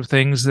kinds of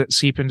things that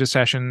seep into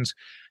sessions.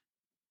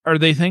 Are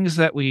they things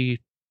that we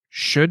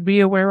should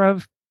be aware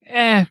of?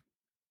 I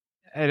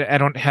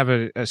don't have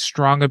a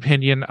strong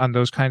opinion on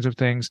those kinds of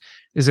things.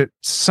 Is it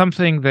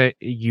something that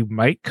you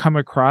might come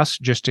across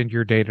just in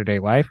your day-to-day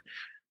life?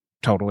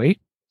 Totally.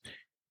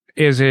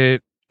 Is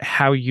it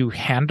how you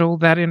handle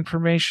that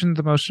information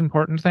the most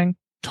important thing?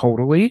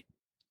 Totally.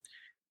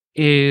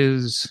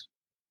 Is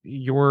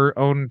your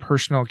own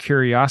personal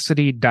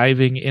curiosity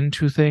diving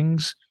into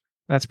things?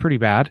 That's pretty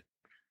bad.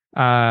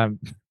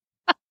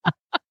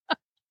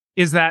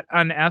 Is that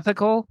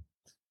unethical?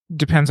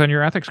 Depends on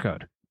your ethics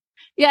code.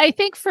 Yeah, I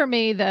think for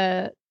me,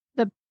 the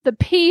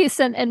piece,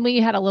 and we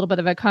had a little bit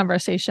of a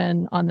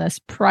conversation on this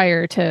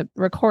prior to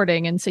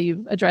recording, and so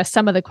you've addressed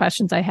some of the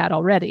questions I had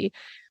already.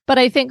 But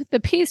I think the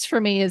piece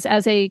for me is,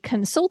 as a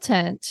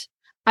consultant,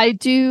 I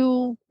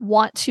do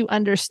want to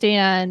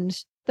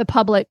understand the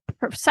public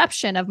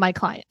perception of my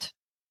client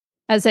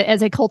as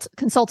a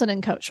consultant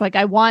and coach. Like,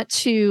 I want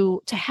to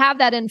have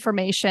that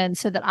information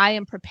so that I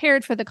am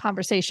prepared for the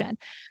conversation.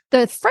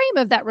 The frame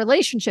of that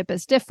relationship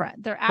is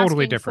different. They're asking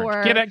totally different.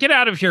 For, get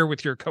out of here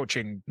with your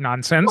coaching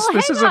nonsense. Well,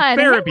 this is a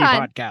therapy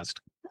podcast.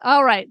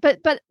 All right,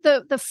 but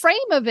the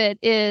frame of it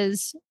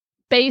is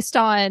based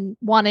on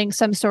wanting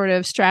some sort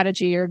of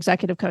strategy or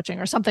executive coaching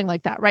or something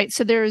like that, right?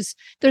 So there's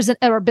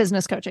or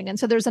business coaching, and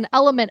so there's an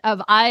element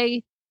of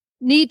I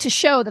need to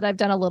show that I've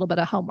done a little bit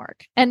of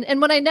homework. And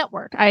when I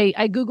network,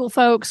 I Google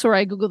folks, or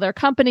I Google their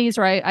companies,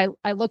 or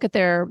I look at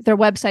their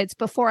websites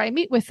before I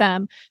meet with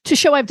them to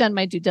show I've done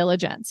my due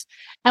diligence.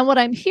 And what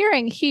I'm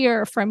hearing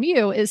here from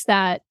you is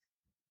that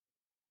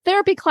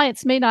therapy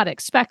clients may not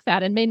expect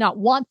that and may not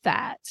want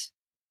that.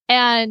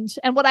 And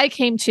what I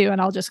came to,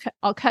 and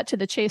I'll cut to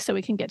the chase so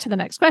we can get to the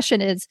next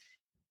question, is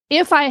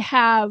if I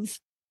have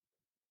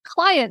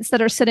clients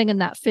that are sitting in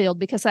that field,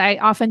 because I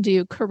often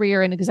do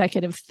career and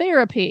executive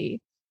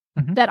therapy,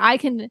 that I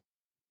can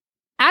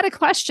add a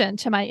question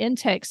to my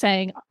intake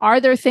saying, are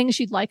there things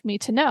you'd like me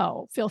to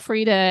know? Feel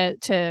free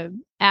to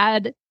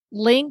add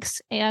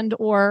links and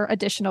or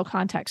additional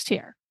context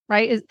here,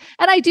 right?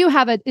 And I do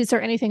have is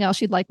there anything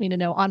else you'd like me to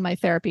know on my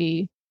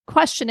therapy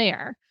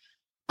questionnaire?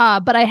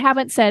 But I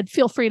haven't said,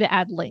 feel free to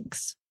add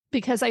links,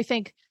 because I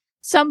think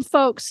some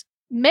folks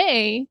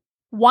may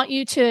want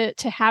you to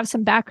have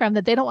some background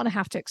that they don't want to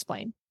have to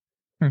explain.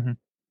 And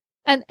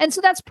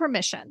so that's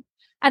permission.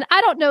 And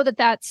I don't know that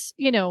that's,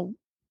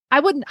 I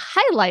wouldn't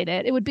highlight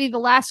it. It would be the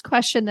last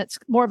question that's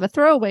more of a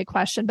throwaway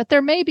question, but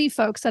there may be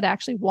folks that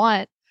actually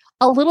want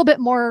a little bit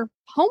more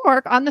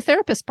homework on the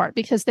therapist part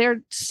because they're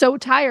so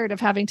tired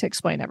of having to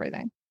explain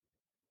everything.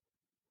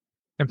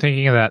 I'm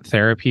thinking of that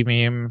therapy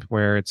meme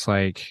where it's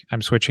like,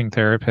 I'm switching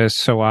therapists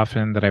so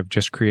often that I've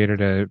just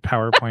created a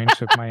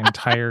PowerPoint of my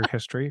entire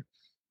history.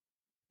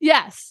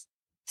 Yes.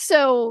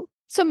 So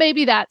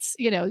maybe that's,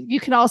 you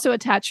can also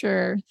attach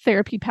your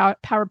therapy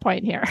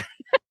PowerPoint here.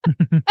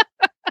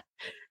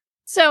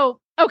 So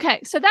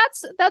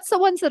that's the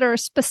ones that are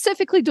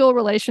specifically dual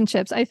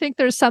relationships. I think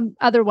there's some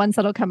other ones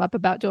that'll come up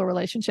about dual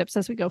relationships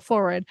as we go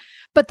forward.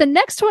 But the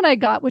next one I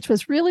got, which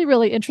was really,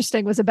 really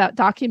interesting, was about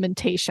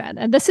documentation.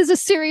 And this is a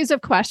series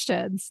of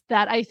questions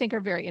that I think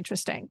are very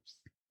interesting.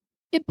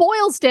 It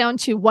boils down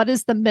to what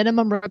is the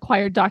minimum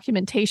required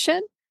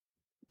documentation,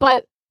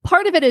 but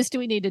part of it is, do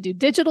we need to do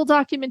digital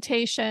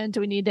documentation?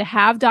 Do we need to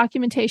have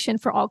documentation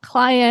for all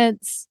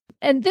clients?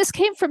 And this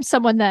came from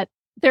someone that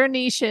their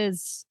niche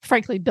is,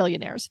 frankly,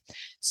 billionaires.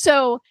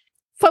 So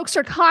folks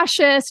are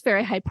cautious,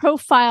 very high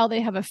profile.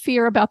 They have a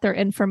fear about their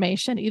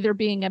information either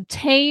being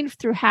obtained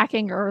through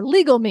hacking or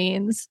legal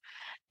means,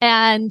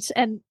 and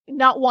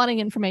not wanting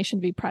information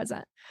to be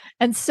present.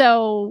 And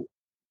so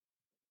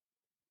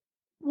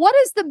what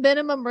is the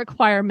minimum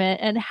requirement,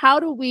 and how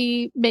do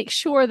we make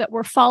sure that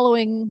we're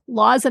following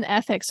laws and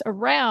ethics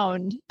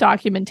around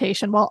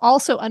documentation while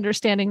also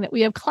understanding that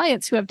we have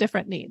clients who have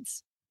different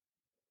needs?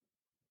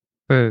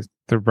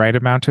 The right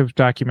amount of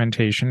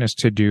documentation is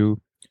to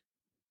do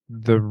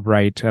the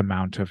right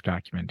amount of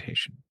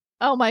documentation.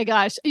 Oh my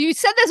gosh. You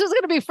said this was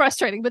going to be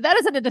frustrating, but that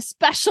is an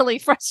especially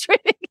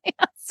frustrating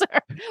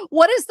answer.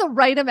 What is the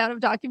right amount of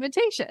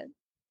documentation?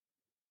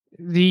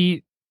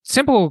 The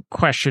simple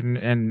question,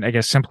 and I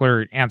guess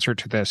simpler answer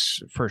to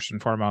this, first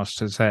and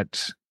foremost, is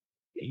that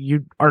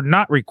you are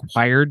not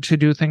required to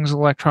do things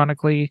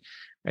electronically.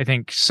 I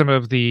think some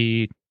of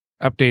the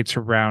updates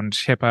around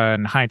HIPAA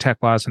and high-tech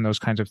laws and those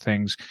kinds of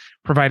things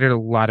provided a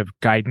lot of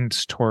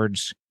guidance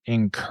towards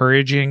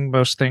encouraging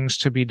most things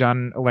to be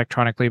done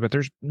electronically, but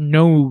there's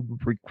no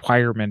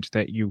requirement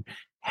that you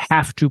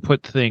have to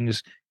put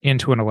things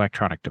into an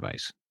electronic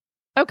device.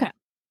 Okay.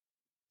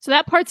 So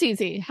that part's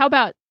easy. How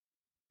about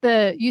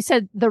you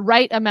said the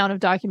right amount of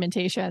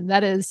documentation?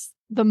 That is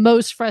the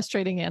most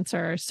frustrating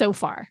answer so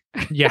far.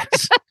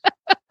 Yes.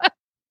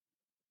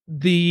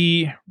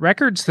 The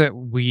records that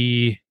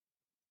we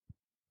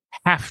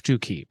have to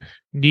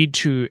need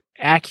to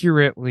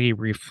accurately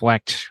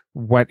reflect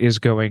what is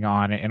going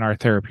on in our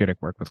therapeutic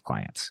work with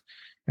clients.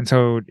 And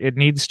so it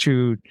needs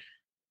to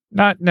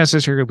not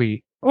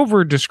necessarily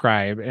over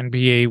describe and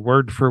be a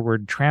word for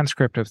word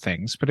transcript of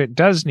things, but it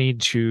does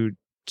need to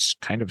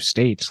kind of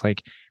state,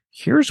 like,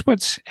 here's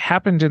what's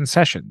happened in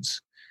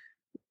sessions.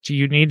 Do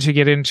you need to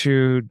get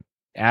into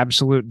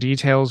absolute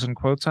details and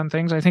quotes on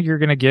things? I think you're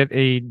going to get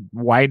a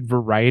wide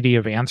variety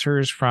of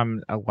answers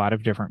from a lot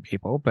of different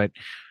people, but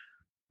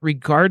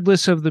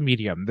regardless of the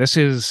medium, this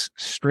is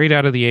straight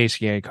out of the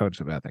ACA Codes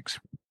of Ethics.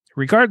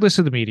 Regardless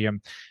of the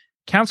medium,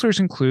 counselors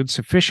include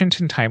sufficient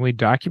and timely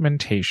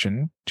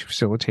documentation to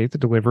facilitate the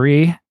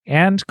delivery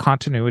and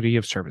continuity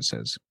of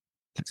services.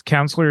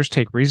 Counselors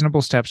take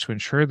reasonable steps to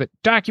ensure that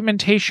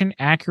documentation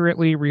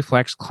accurately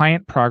reflects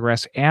client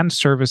progress and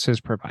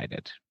services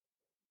provided.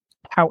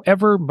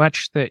 However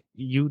much that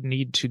you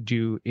need to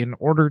do in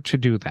order to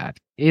do that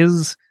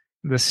is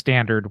the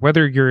standard,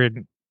 whether you're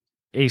an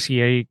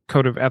ACA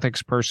Code of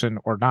Ethics person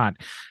or not.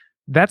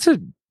 That's a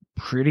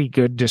pretty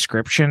good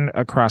description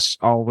across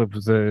all of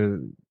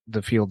the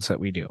fields that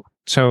we do.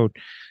 So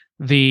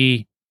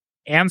the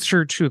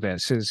answer to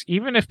this is,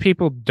 even if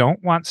people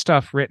don't want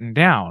stuff written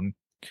down,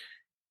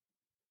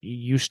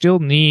 you still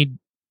need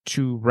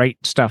to write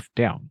stuff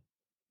down.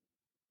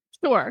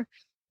 Sure.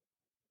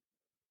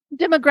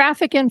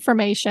 Demographic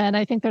information,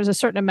 I think there's a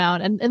certain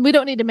amount, and we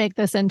don't need to make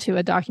this into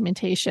a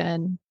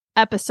documentation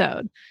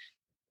episode,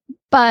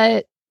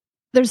 but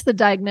there's the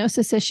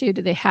diagnosis issue.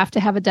 Do they have to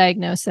have a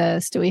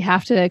diagnosis? Do we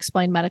have to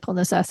explain medical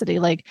necessity?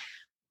 Like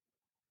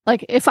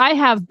if I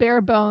have bare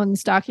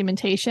bones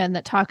documentation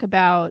that talk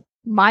about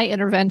my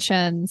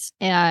interventions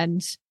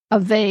and a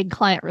vague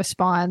client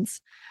response,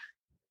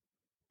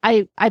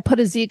 I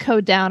put a Z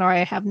code down, or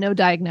I have no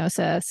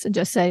diagnosis and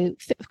just say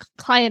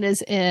client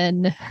is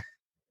in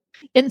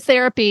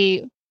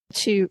therapy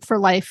for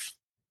life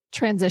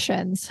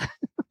transitions.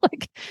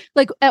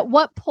 like at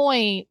what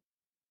point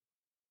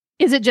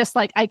is it just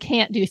like, I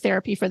can't do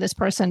therapy for this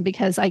person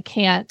because I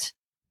can't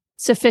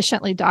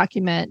sufficiently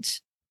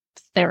document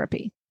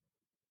therapy?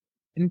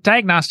 And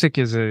diagnostic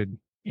is an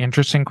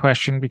interesting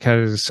question,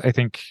 because I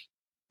think,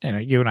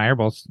 you and I are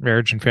both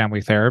marriage and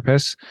family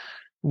therapists.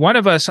 One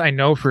of us, I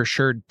know for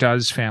sure,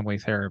 does family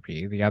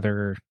therapy. The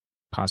other,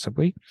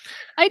 possibly.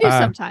 I do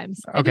sometimes.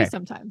 Okay. I do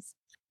sometimes.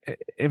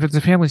 If it's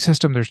a family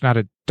system, there's not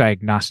a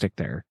diagnostic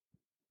there.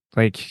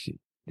 Like,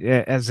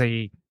 as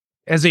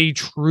a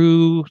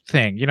true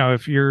thing,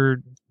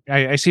 if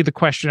I see the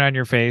question on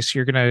your face,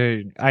 you're going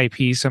to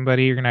IP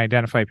somebody, you're going to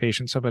identify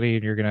patient somebody,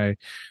 and you're going to.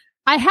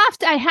 I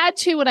had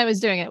to when I was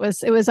doing it.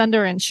 It was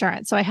under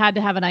insurance, so I had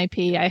to have an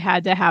IP. I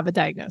had to have a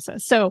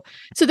diagnosis. So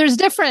there's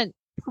different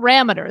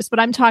parameters, but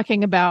I'm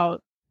talking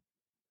about,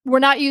 we're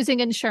not using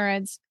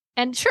insurance,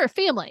 and sure,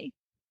 family.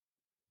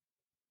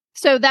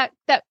 So that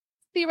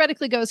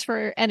theoretically goes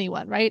for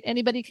anyone, right?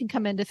 Anybody can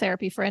come into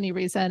therapy for any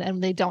reason,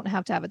 and they don't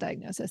have to have a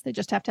diagnosis. They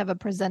just have to have a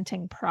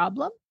presenting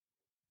problem.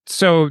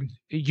 So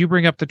you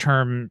bring up the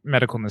term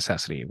medical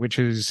necessity, which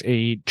is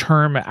a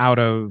term out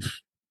of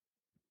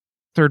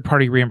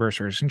third-party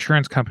reimbursers,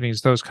 insurance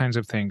companies, those kinds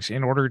of things,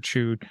 in order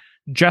to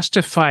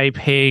justify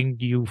paying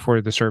you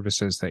for the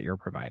services that you're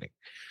providing.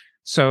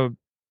 So,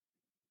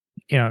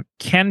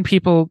 can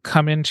people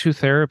come into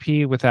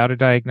therapy without a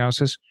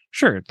diagnosis?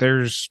 Sure,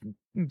 there's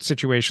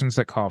situations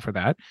that call for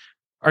that.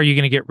 Are you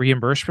going to get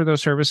reimbursed for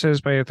those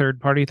services by a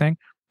third-party thing?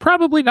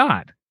 Probably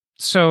not.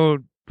 So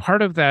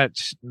part of that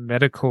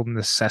medical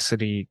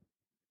necessity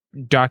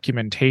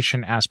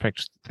documentation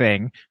aspect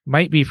thing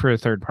might be for a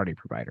third-party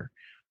provider.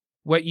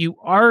 What you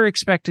are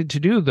expected to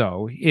do,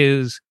 though,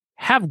 is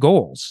have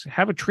goals,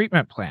 have a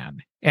treatment plan,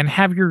 and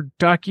have your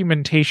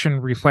documentation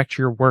reflect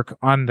your work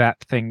on that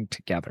thing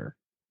together.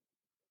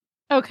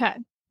 Okay.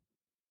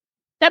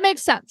 That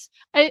makes sense.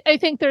 I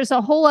think there's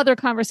a whole other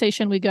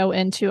conversation we go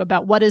into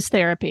about what is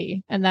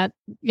therapy, and that,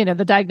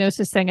 the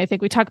diagnosis thing. I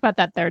think we talk about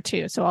that there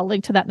too. So I'll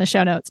link to that in the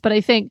show notes. But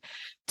I think,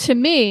 to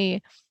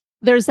me,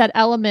 there's that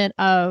element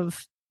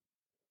of,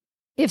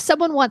 if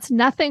someone wants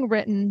nothing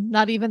written,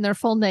 not even their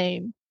full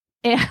name,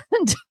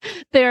 and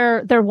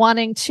they're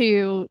wanting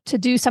to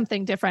do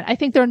something different, I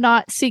think they're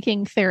not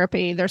seeking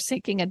therapy. They're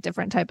seeking a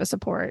different type of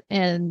support,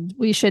 and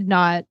we should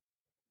not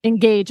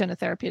engage in a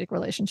therapeutic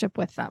relationship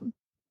with them.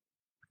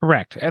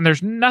 Correct. And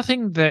there's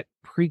nothing that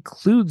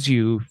precludes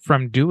you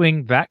from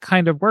doing that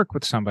kind of work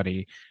with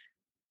somebody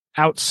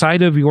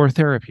outside of your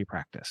therapy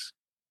practice.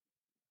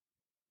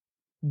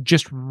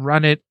 Just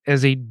run it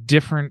as a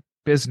different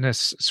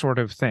business sort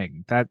of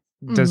thing. That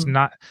does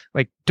not,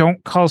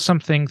 don't call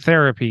something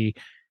therapy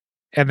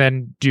and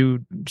then do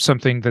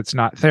something that's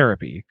not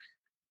therapy.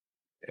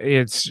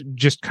 It's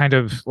just kind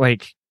of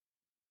like,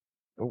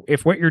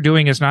 if what you're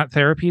doing is not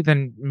therapy,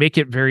 then make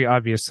it very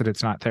obvious that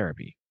it's not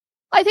therapy.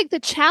 I think the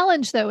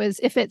challenge, though, is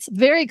if it's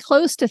very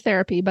close to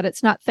therapy, but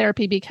it's not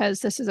therapy because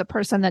this is a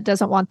person that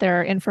doesn't want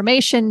their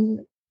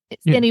information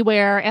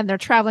anywhere, and they're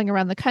traveling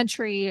around the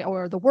country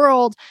or the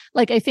world.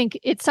 I think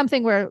it's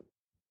something where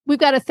we've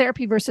got a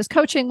therapy versus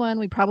coaching one.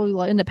 We probably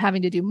will end up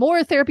having to do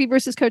more therapy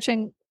versus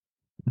coaching.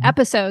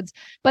 episodes,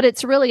 but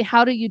it's really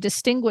how do you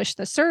distinguish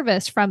the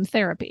service from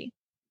therapy,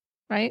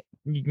 right?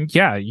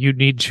 Yeah, you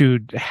need to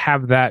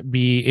have that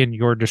be in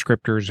your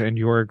descriptors and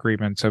your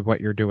agreements of what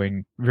you're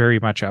doing very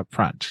much up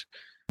front.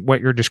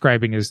 What you're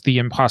describing is the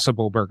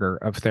Impossible Burger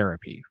of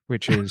therapy,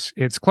 which is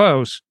it's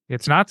close.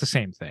 It's not the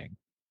same thing.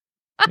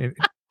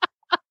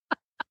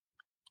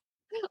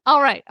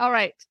 All right.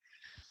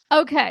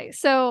 Okay,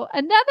 so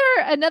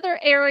another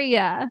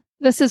area,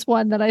 this is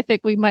one that I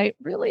think we might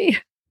really,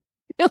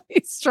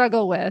 really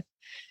struggle with,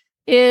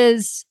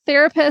 is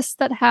therapists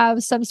that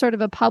have some sort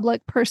of a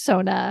public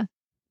persona.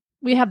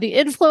 We have the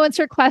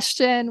influencer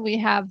question. We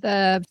have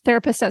the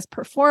therapist as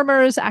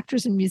performers,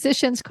 actors, and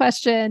musicians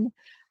question.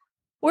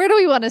 Where do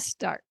we want to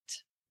start?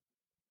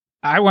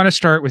 I want to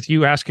start with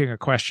you asking a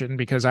question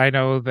because I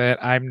know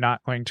that I'm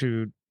not going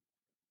to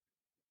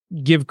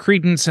give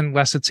credence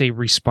unless it's a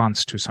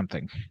response to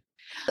something.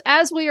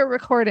 As we are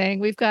recording,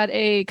 we've got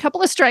a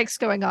couple of strikes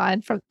going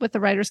on with the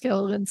Writers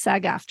Guild and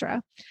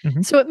SAG-AFTRA.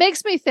 Mm-hmm. So it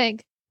makes me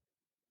think,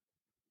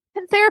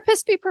 can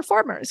therapists be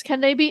performers?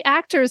 Can they be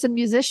actors and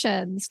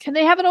musicians? Can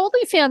they have an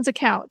OnlyFans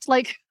account?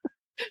 Like,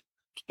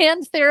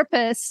 can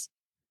therapists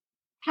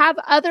have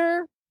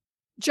other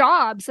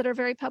jobs that are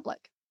very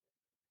public?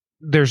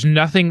 There's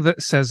nothing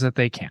that says that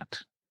they can't.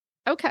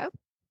 Okay.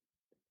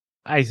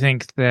 I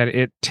think that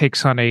it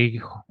takes on a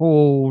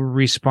whole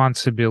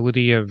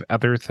responsibility of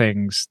other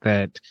things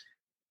that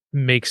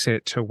makes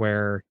it to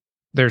where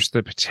there's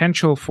the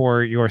potential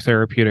for your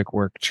therapeutic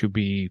work to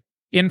be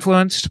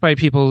influenced by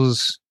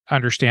people's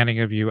understanding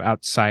of you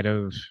outside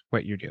of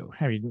what you do.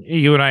 I mean,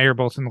 you and I are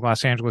both in the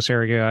Los Angeles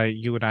area.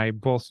 You and I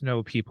both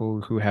know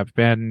people who have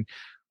been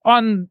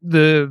on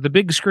the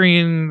big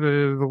screen,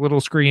 the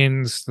little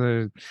screens,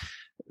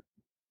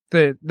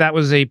 that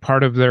was a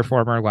part of their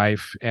former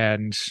life.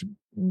 And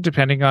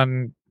depending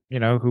on,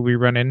 who we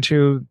run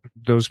into,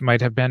 those might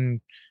have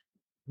been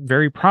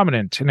very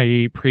prominent in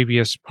a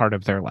previous part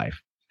of their life.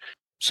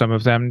 Some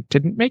of them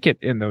didn't make it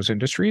in those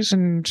industries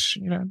and,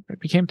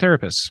 became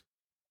therapists.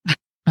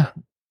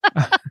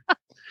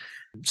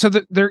 So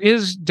there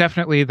is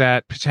definitely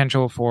that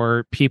potential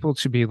for people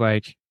to be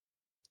like,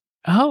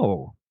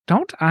 oh,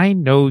 don't I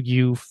know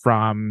you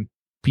from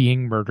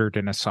being murdered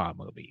in a Saw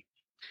movie?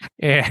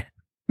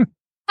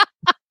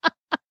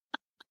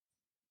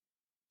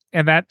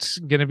 And that's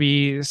going to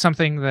be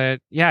something that,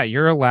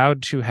 you're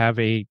allowed to have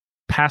a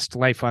past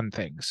life on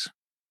things.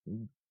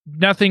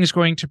 Nothing's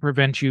going to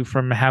prevent you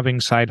from having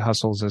side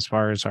hustles as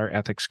far as our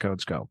ethics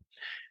codes go.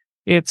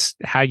 It's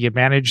how you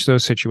manage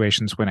those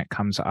situations when it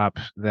comes up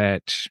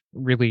that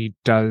really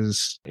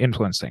does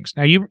influence things.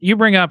 Now, you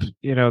bring up,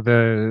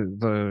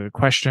 the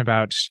question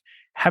about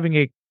having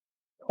a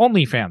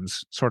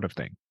OnlyFans sort of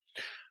thing.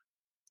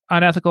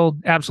 Unethical?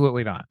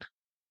 Absolutely not.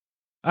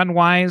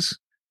 Unwise?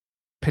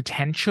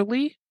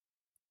 Potentially.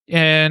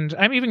 And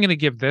I'm even going to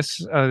give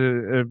this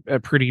a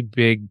pretty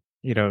big,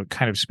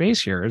 kind of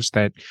space here is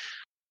that,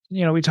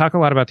 we talk a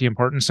lot about the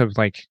importance of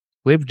like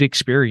lived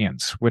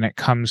experience when it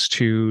comes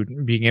to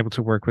being able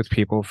to work with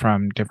people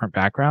from different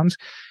backgrounds.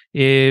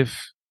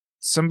 If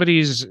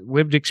somebody's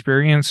lived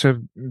experience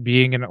of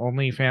being an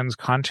OnlyFans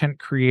content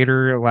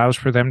creator allows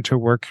for them to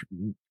work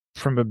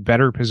from a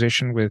better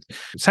position with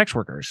sex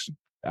workers,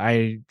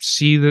 I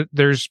see that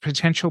there's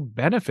potential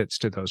benefits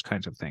to those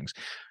kinds of things.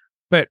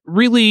 But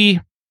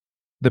really,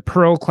 the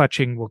pearl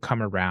clutching will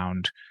come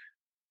around.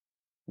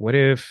 What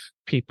if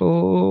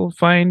people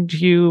find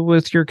you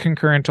with your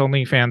concurrent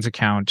OnlyFans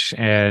account,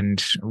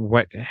 and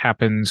what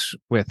happens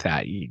with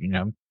that?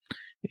 You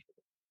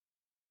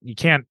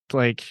can't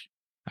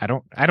I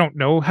don't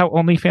know how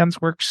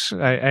OnlyFans works.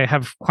 I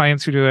have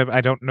clients who do it.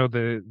 I don't know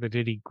the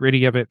nitty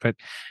gritty of it, but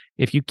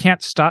if you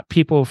can't stop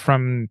people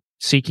from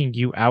seeking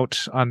you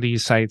out on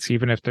these sites,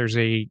 even if there's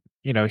a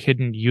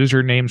hidden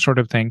username sort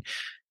of thing,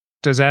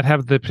 does that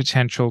have the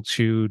potential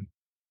to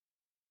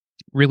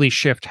really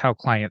shift how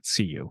clients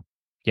see you?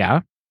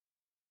 Yeah.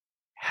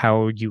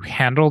 How you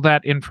handle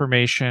that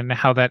information,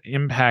 how that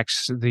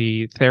impacts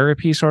the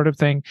therapy sort of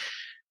thing.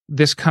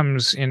 This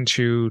comes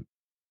into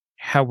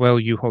how well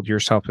you hold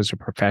yourself as a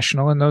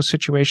professional in those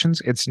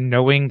situations. It's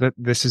knowing that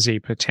this is a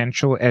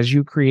potential as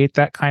you create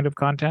that kind of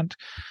content.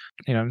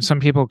 Some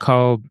people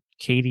call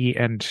Katie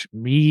and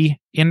me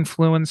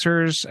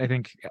influencers. I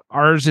think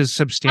ours is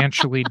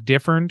substantially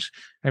different.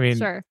 I mean,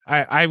 sure.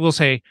 I will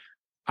say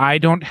I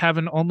don't have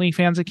an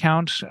OnlyFans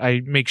account.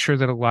 I make sure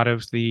that a lot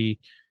of the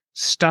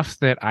stuff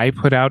that I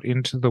put out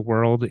into the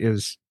world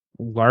is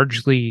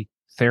largely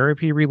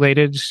therapy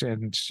related.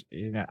 And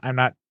I'm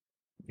not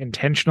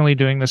intentionally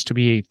doing this to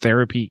be a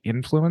therapy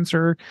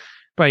influencer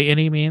by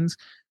any means,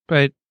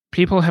 but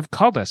people have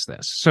called us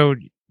this. So,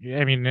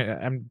 I mean,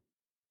 I'm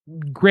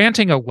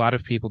granting a lot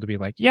of people to be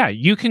like, yeah,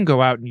 you can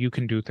go out and you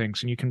can do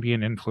things and you can be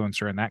an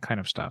influencer and that kind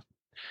of stuff.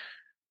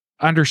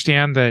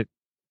 Understand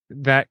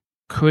that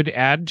could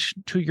add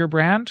to your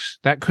brand,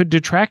 that could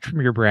detract from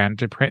your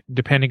brand,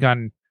 depending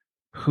on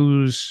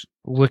who's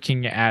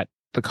looking at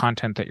the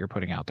content that you're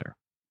putting out there.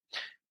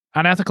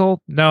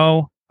 Unethical?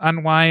 No.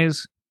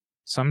 Unwise?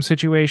 Some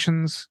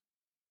situations.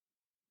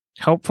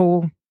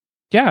 Helpful?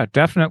 Yeah,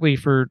 definitely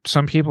for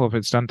some people if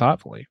it's done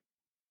thoughtfully.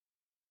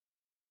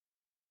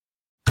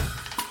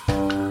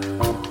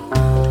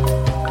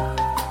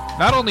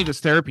 Not only does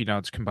Therapy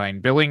Notes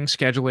combine billing,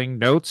 scheduling,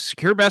 notes,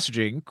 secure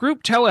messaging,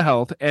 group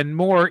telehealth, and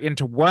more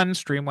into one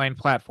streamlined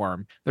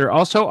platform, they're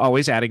also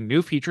always adding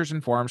new features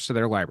and forms to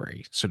their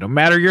library. So no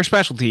matter your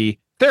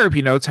specialty,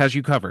 Therapy Notes has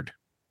you covered.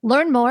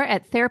 Learn more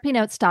at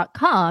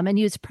therapynotes.com and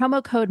use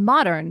promo code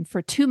MODERN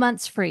for 2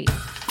 months free.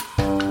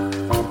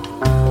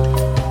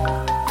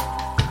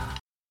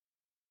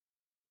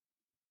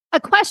 A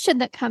question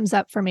that comes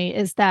up for me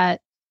is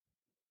that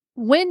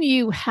when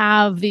you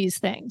have these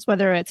things,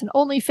 whether it's an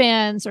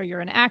OnlyFans or you're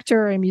an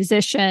actor or a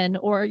musician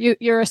or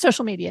you're a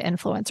social media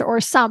influencer or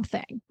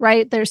something,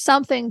 right? There's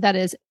something that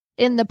is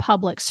in the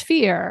public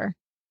sphere.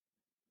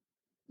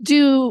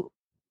 And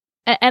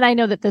I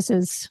know that this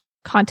is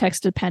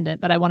context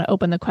dependent, but I want to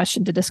open the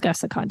question to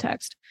discuss the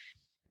context.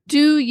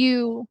 Do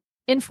you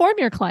inform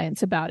your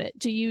clients about it?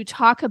 Do you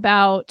talk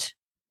about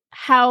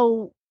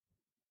how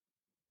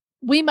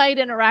we might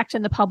interact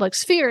in the public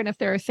sphere? And if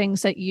there are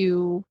things that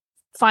you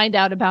find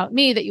out about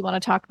me that you want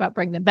to talk about,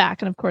 bring them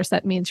back. And of course,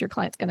 that means your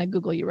client's going to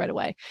Google you right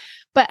away.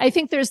 But I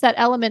think there's that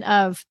element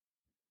of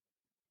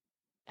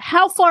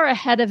how far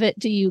ahead of it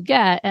do you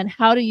get and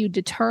how do you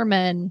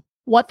determine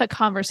what the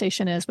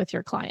conversation is with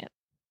your client?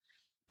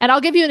 And I'll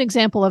give you an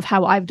example of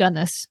how I've done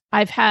this.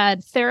 I've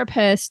had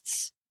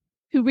therapists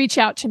who reach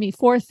out to me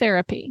for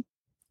therapy.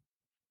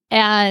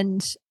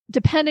 And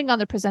depending on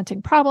the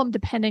presenting problem,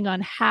 depending on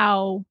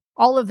how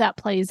all of that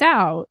plays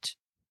out,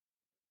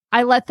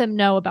 I let them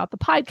know about the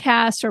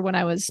podcast, or when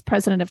I was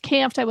president of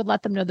CAMFT, I would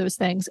let them know those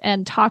things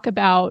and talk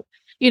about,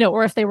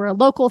 or if they were a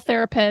local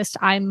therapist,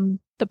 I'm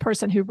the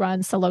person who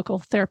runs the local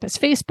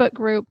therapist Facebook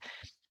group.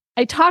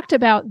 I talked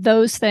about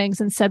those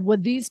things and said,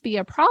 would these be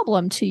a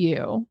problem to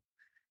you?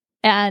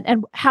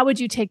 And how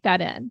would you take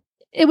that in?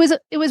 It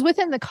was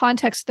within the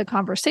context of the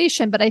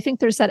conversation, but I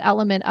think there's that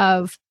element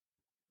of,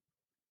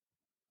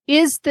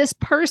 is this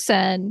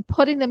person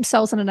putting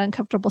themselves in an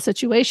uncomfortable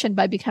situation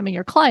by becoming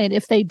your client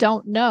if they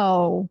don't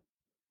know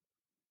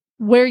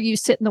where you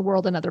sit in the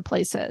world and other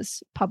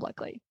places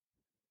publicly?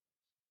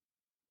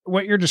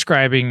 What you're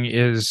describing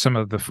is some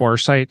of the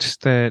foresight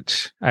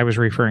that I was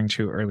referring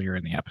to earlier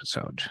in the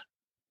episode.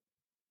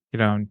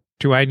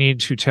 Do I need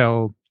to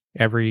tell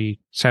every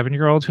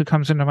 7-year-old who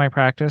comes into my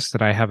practice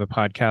that I have a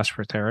podcast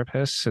for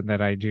therapists and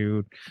that I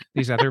do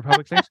these other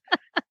public things?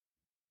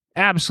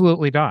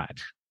 Absolutely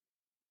not.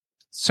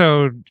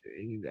 So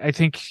I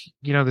think,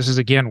 this is,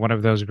 again, one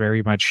of those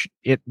very much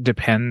it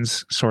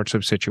depends sorts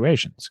of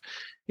situations.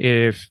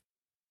 If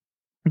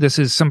this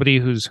is somebody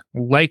who's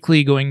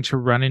likely going to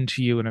run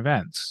into you in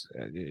events,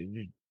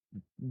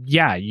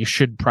 yeah, you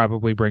should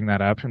probably bring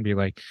that up and be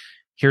like,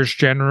 here's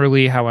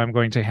generally how I'm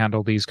going to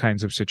handle these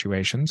kinds of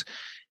situations.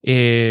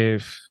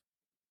 If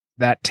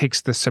that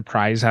takes the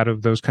surprise out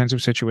of those kinds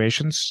of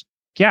situations,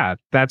 yeah,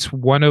 that's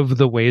one of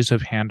the ways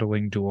of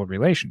handling dual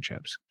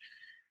relationships.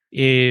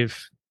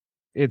 If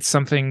it's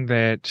something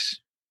that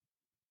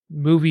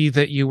movie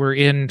that you were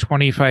in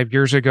 25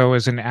 years ago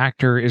as an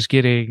actor is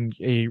getting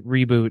a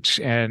reboot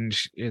and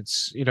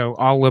it's,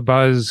 all a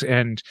buzz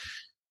and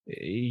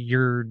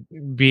you're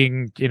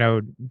being,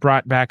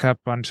 brought back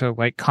up onto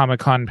like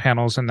Comic-Con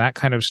panels and that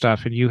kind of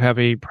stuff. And you have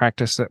a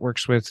practice that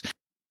works with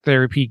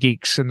therapy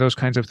geeks and those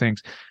kinds of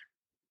things.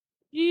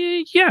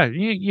 Yeah,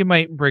 you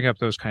might bring up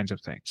those kinds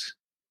of things.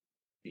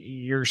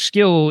 Your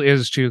skill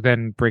is to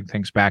then bring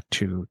things back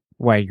to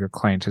why your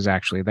client is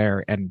actually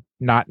there and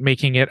not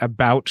making it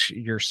about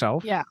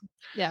yourself. Yeah,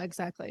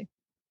 exactly.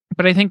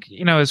 But I think,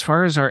 as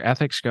far as our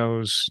ethics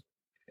goes,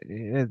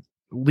 it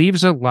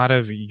leaves a lot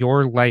of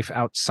your life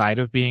outside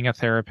of being a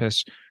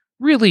therapist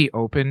really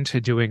open to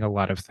doing a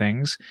lot of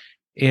things.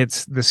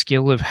 It's the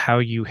skill of how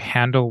you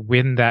handle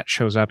when that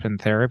shows up in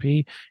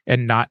therapy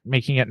and not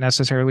making it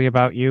necessarily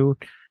about you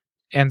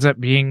ends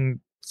up being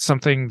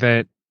something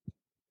that,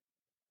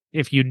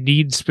 if you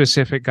need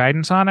specific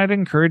guidance on, I'd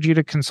encourage you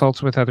to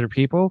consult with other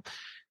people,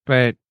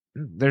 but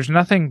there's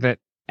nothing that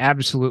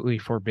absolutely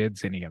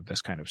forbids any of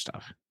this kind of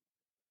stuff.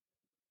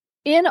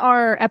 In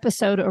our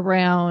episode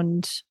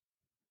around,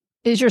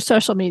 is your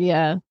social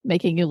media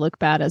making you look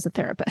bad as a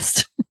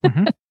therapist?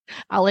 Mm-hmm.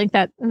 I'll link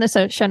that in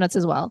the show notes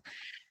as well.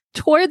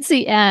 Towards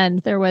the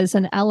end, there was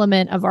an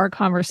element of our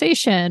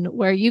conversation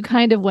where you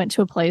kind of went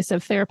to a place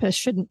of therapists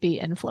shouldn't be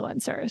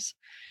influencers.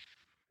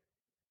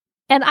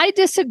 And I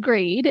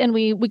disagreed, and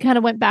we kind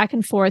of went back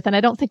and forth, and I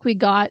don't think we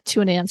got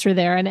to an answer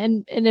there.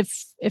 And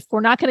if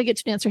we're not going to get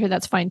to an answer here,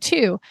 that's fine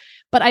too.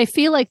 But I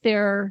feel like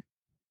there are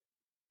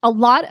a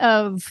lot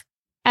of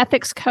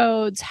ethics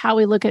codes, how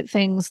we look at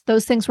things.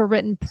 Those things were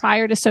written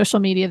prior to social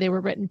media. They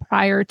were written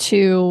prior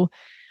to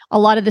a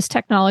lot of this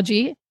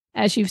technology.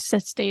 As you've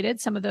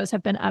stated, some of those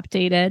have been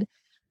updated.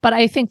 But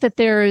I think that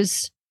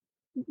there's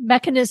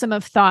mechanism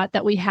of thought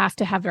that we have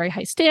to have very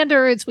high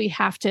standards. We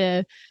have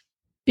to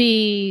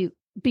be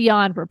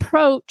beyond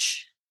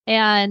reproach.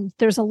 And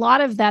there's a lot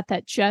of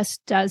that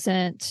just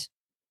doesn't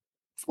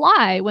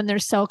fly when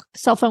there's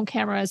cell phone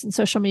cameras and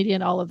social media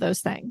and all of those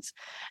things.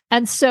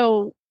 And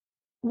so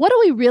what do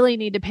we really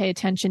need to pay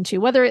attention to,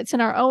 whether it's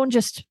in our own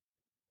just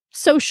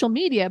social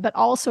media, but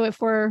also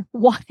if we're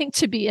wanting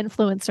to be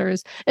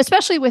influencers,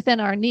 especially within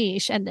our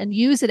niche and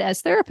use it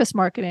as therapist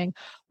marketing,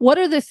 what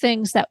are the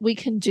things that we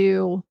can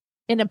do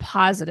in a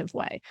positive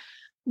way?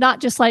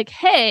 Not just like,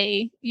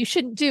 hey, you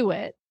shouldn't do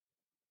it,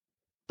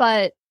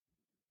 but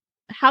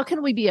how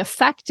can we be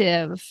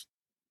effective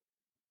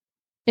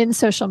in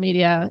social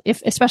media,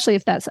 especially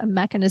if that's a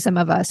mechanism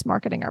of us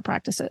marketing our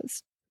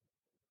practices?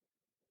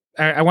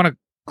 I want to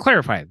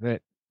clarify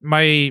that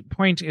my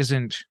point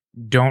isn't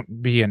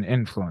don't be an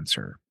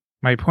influencer.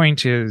 My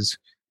point is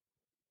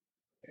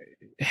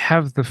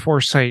have the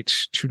foresight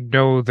to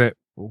know that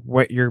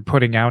what you're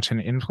putting out and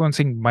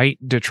influencing might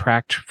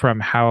detract from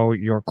how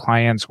your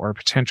clients or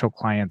potential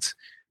clients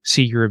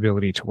see your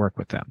ability to work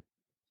with them.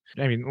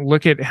 I mean,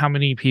 look at how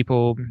many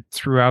people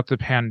throughout the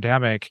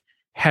pandemic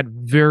had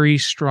very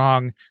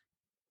strong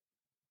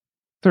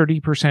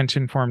 30%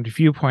 informed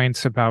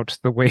viewpoints about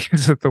the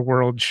ways that the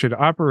world should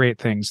operate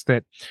things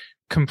that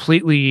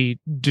completely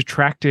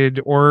detracted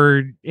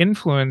or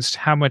influenced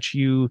how much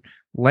you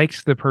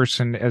liked the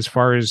person as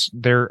far as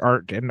their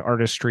art and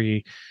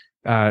artistry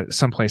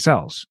someplace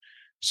else.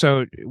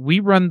 So we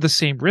run the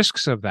same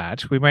risks of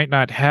that. We might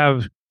not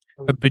have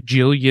a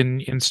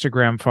bajillion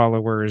Instagram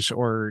followers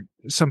or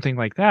something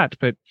like that,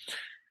 but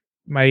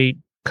my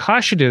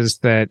caution is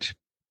that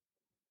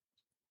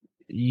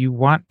you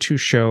want to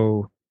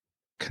show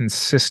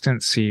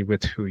consistency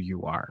with who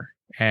you are,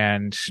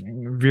 and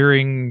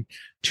veering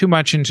too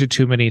much into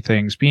too many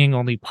things, being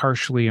only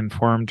partially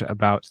informed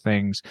about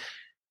things,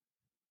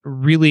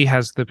 really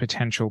has the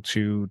potential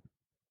to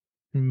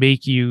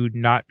make you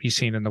not be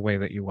seen in the way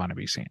that you want to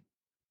be seen.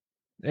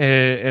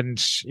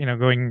 And,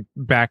 going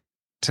back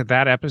to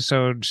that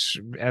episode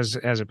as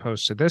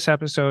opposed to this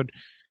episode,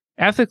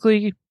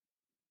 ethically,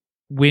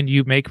 when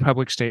you make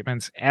public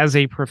statements as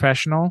a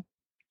professional,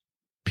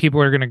 people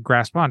are going to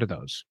grasp onto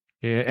those.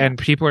 And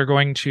people are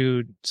going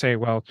to say,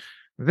 well,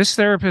 this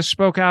therapist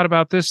spoke out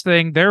about this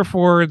thing,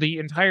 therefore the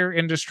entire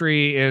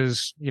industry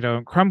is,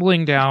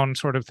 crumbling down,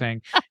 sort of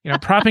thing.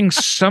 Propping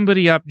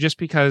somebody up just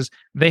because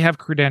they have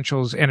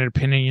credentials and an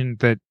opinion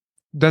that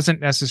doesn't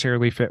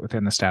necessarily fit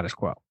within the status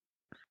quo.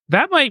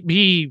 That might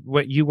be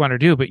what you want to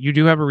do, but you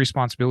do have a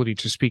responsibility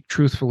to speak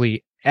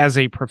truthfully as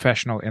a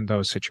professional in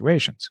those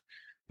situations.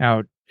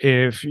 Now,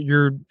 if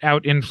you're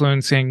out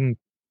influencing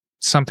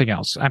something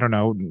else, I don't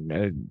know,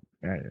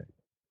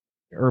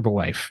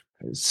 Herbalife.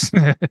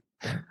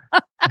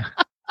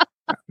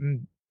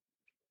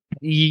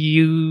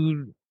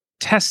 You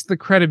test the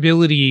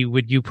credibility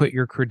when you put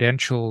your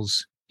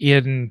credentials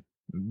in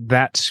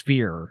that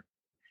sphere.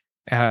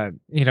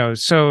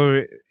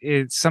 So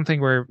it's something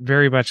where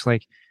very much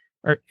like,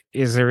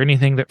 is there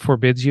anything that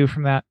forbids you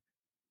from that?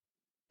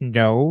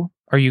 No.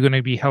 Are you going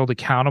to be held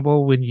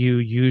accountable when you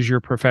use your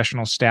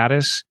professional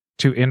status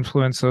to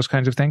influence those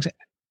kinds of things?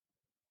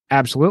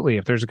 Absolutely,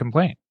 if there's a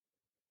complaint.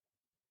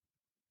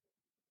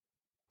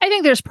 I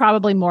think there's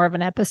probably more of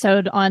an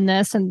episode on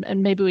this,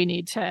 and maybe we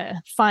need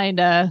to find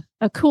a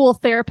cool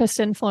therapist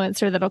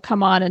influencer that'll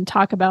come on and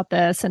talk about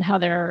this and how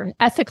they're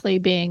ethically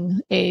being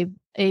an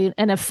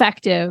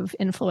effective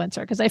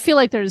influencer. Because I feel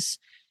like there's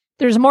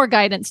more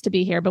guidance to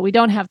be here, but we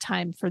don't have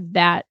time for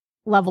that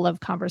level of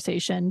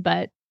conversation.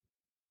 But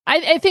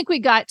I think we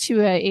got to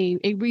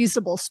a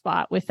reasonable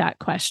spot with that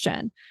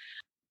question.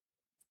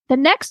 The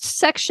next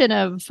section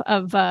of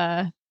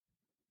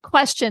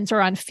questions are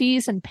on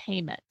fees and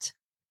payment.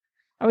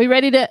 Are we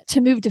ready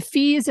to move to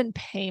fees and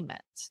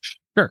payment?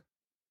 Sure.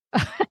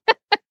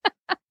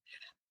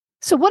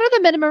 So what are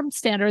the minimum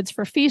standards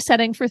for fee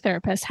setting for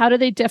therapists? How do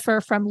they differ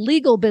from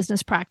legal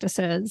business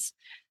practices?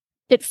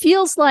 It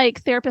feels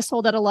like therapists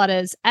hold out a lot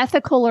as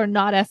ethical or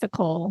not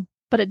ethical,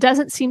 but it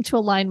doesn't seem to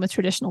align with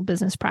traditional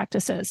business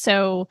practices.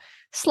 So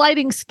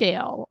sliding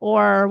scale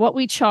or what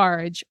we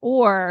charge,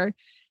 or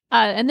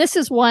and this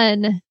is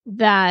one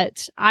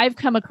that I've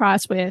come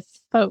across with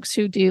folks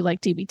who do like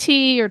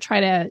DBT or try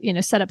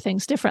to, set up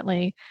things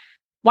differently.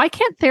 Why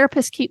can't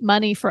therapists keep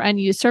money for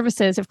unused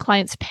services if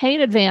clients pay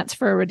in advance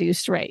for a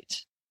reduced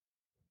rate?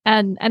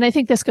 And I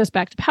think this goes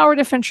back to power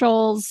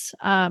differentials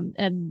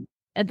and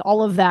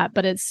all of that,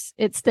 but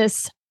it's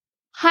this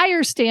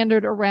higher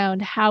standard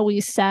around how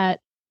we set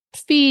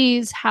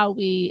fees, how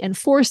we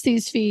enforce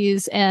these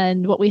fees,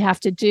 and what we have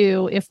to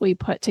do if we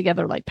put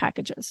together like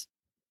packages.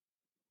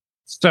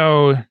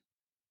 So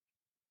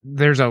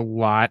there's a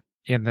lot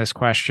in this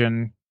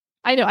question.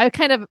 I know. I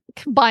kind of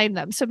combine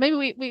them. So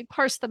maybe we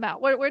parse them out.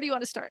 Where do you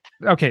want to start?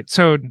 Okay.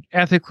 So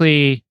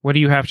ethically, what do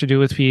you have to do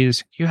with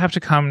fees? You have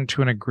to come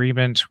to an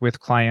agreement with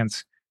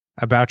clients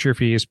about your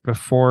fees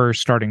before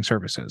starting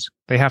services.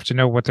 They have to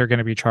know what they're going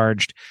to be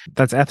charged.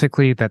 That's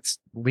ethically, that's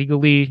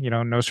legally,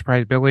 no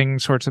surprise billing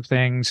sorts of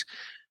things.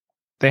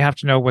 They have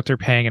to know what they're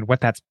paying and what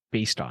that's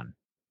based on.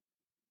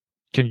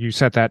 Can you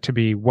set that to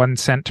be 1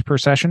 cent per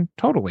session?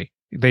 Totally.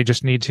 They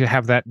just need to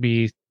have that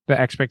be the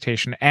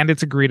expectation, and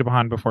it's agreed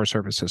upon before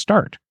services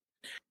start.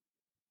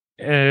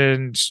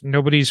 And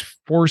nobody's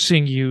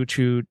forcing you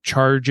to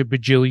charge $1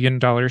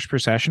 bajillion per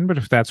session, but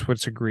if that's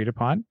what's agreed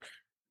upon,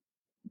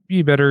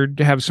 you better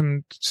have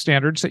some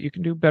standards that you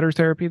can do better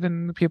therapy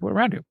than the people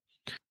around you.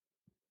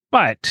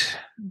 But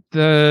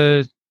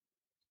the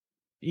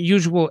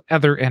usual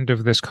other end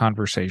of this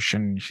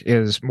conversation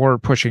is more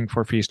pushing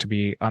for fees to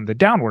be on the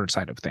downward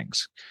side of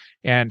things,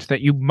 and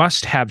that you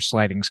must have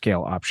sliding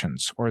scale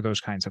options or those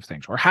kinds of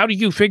things. Or how do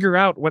you figure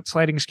out what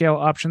sliding scale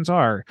options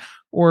are?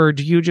 Or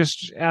do you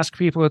just ask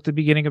people at the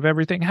beginning of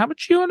everything, how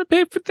much do you want to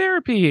pay for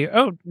therapy?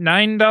 Oh,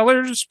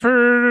 $9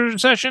 per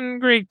session.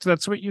 Great.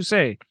 That's what you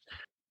say.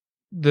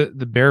 The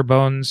bare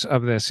bones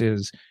of this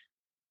is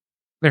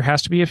there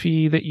has to be a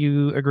fee that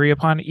you agree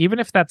upon, even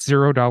if that's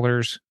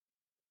 $0,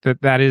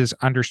 that is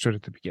understood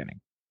at the beginning.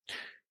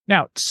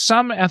 Now,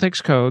 some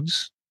ethics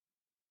codes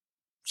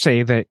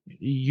say that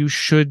you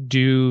should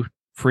do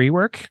free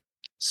work.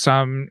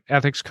 Some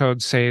ethics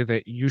codes say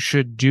that you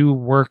should do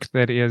work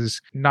that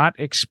is not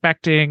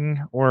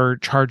expecting or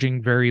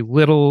charging very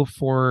little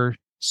for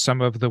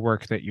some of the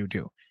work that you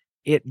do.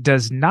 It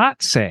does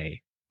not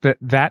say that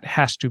that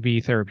has to be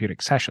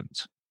therapeutic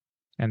sessions.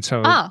 And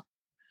so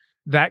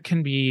that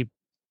can be,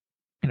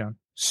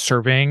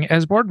 serving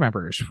as board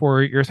members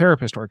for your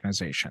therapist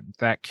organization.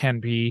 That can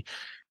be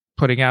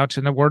putting out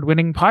an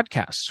award-winning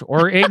podcast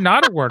or a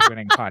not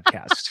award-winning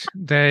podcast.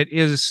 That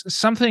is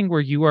something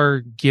where you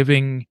are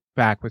giving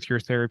back with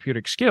your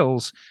therapeutic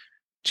skills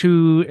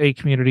to a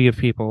community of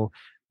people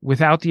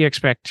without the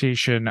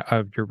expectation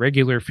of your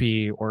regular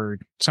fee or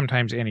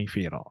sometimes any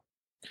fee at all.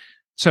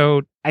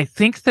 So I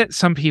think that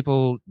some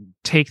people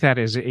take that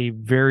as a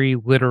very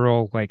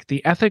literal, like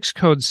the ethics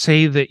codes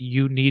say that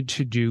you need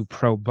to do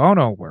pro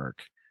bono work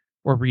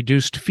or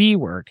reduced fee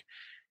work.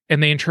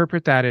 And they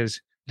interpret that as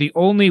the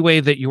only way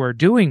that you are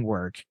doing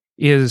work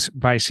is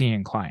by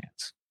seeing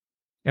clients.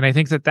 And I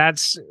think that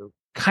that's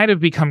kind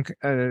of become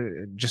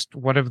just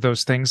one of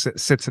those things that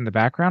sits in the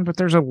background, but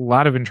there's a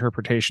lot of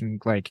interpretation.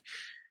 Like,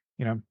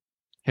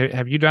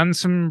 have you done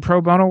some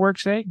pro bono work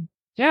today?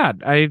 Yeah,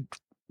 I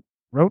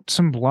wrote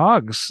some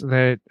blogs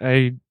that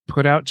I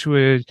put out to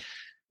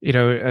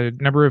a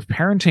number of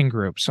parenting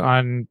groups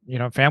on,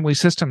 family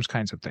systems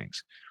kinds of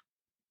things.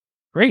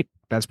 Great.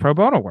 That's pro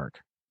bono work.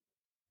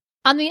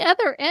 On the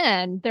other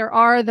end, there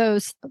are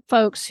those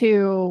folks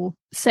who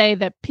say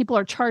that people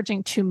are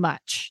charging too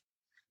much.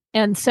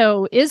 And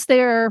so is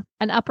there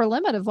an upper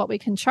limit of what we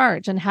can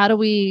charge? And how do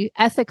we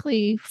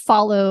ethically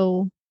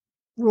follow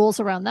rules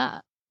around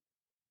that?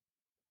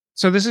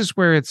 So this is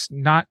where it's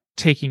not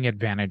taking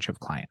advantage of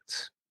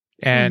clients.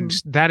 And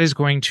that is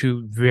going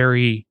to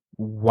vary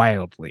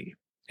wildly.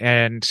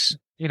 And,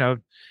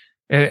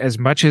 as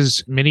much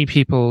as many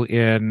people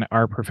in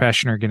our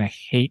profession are going to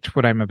hate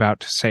what I'm about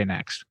to say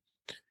next,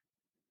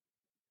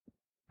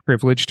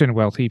 privileged and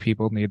wealthy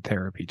people need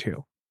therapy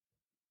too.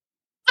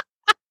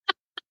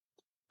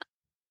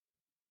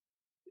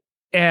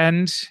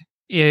 And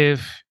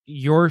if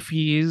your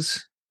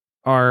fees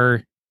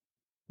are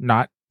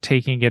not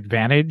taking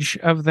advantage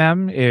of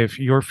them, if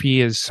your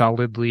fee is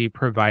solidly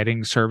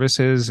providing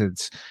services,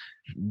 it's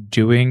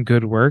doing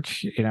good work.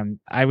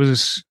 I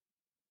was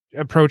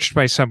approached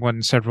by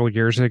someone several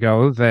years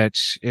ago that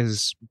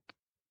is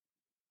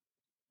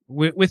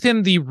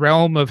within the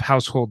realm of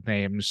household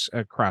names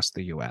across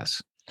the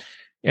US.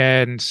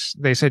 And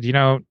they said,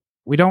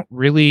 we don't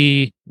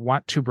really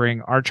want to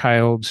bring our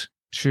child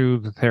to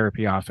the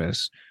therapy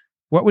office.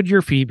 What would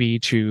your fee be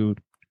to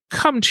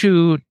come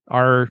to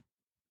our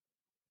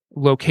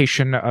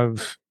location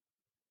of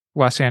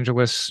Los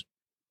Angeles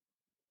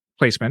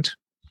placement?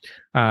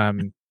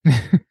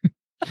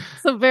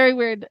 It's a very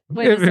weird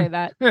way to say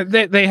that.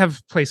 They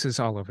have places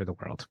all over the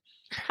world.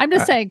 I'm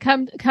just saying,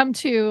 come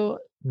to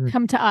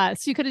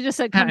us. You could have just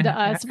said come to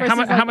us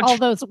versus how much, all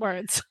those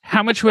words.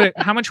 How much would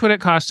it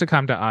cost to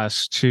come to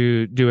us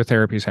to do a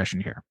therapy session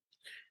here?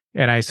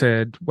 And I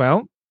said,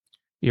 well,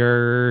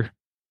 your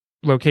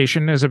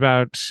location is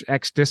about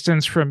X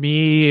distance from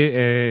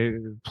me,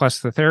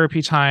 plus the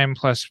therapy time,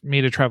 plus me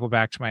to travel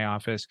back to my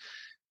office.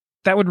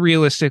 That would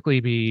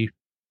realistically be,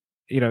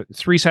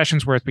 3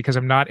 sessions worth, because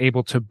I'm not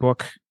able to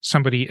book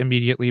somebody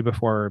immediately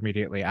before or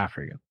immediately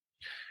after you.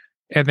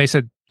 And they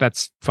said,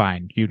 that's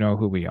fine. You know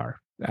who we are.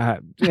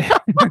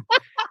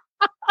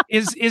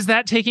 Is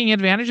that taking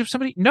advantage of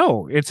somebody?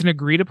 No, it's an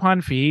agreed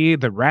upon fee.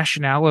 The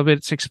rationale of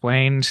it's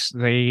explained.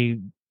 They,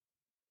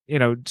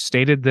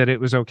 stated that it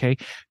was okay.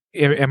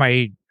 Am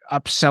I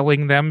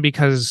upselling them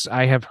because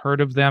I have heard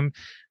of them?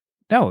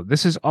 No,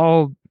 this is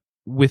all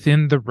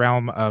within the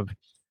realm of,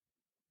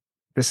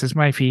 this is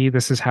my fee.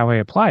 This is how I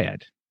apply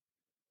it.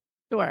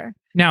 Sure.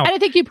 Now, and I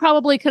think you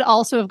probably could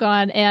also have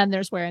gone, and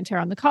there's wear and tear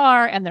on the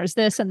car, and there's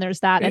this, and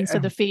there's that. And so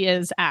the fee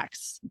is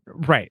X.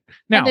 Right.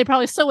 Now, and they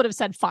probably still would have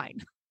said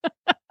fine.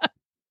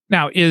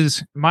 Now,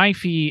 is my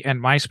fee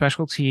and my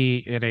specialty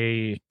in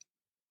a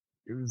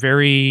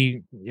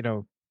very,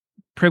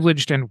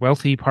 privileged and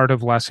wealthy part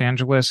of Los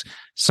Angeles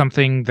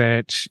something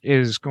that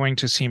is going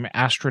to seem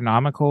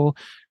astronomical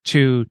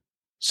to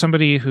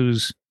somebody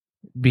who's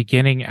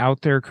beginning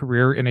out their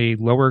career in a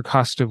lower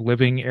cost of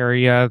living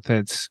area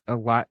that's a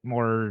lot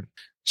more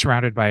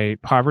surrounded by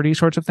poverty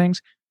sorts of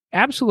things?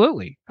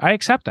 Absolutely. I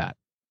accept that.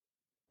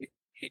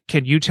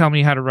 can you tell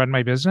me how to run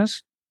my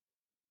business?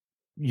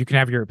 You can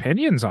have your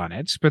opinions on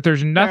it, but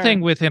there's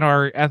nothing within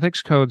our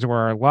ethics codes or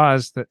our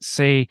laws that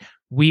say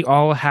we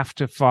all have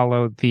to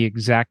follow the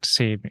exact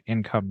same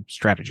income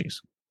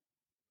strategies.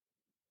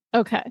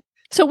 Okay.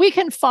 So we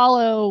can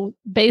follow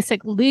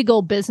basic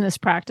legal business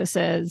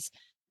practices,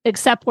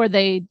 except where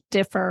they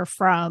differ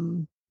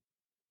from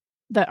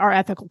our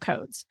ethical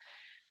codes.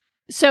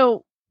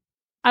 So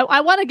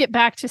I want to get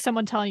back to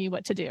someone telling you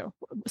what to do.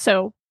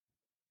 So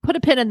put a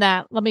pin in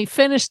that. Let me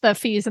finish the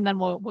fees, and then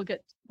we'll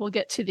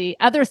get to the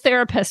other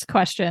therapist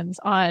questions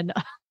on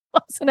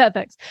laws and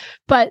ethics.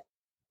 But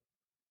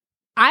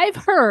I've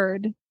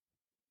heard,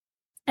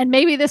 and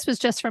maybe this was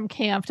just from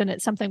CAMFT, and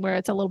it's something where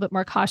it's a little bit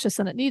more cautious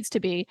than it needs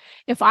to be.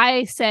 If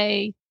I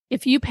say,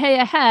 if you pay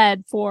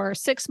ahead for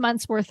 6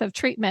 months worth of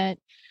treatment,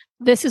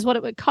 this is what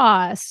it would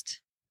cost.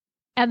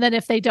 And then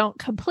if they don't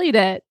complete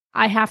it,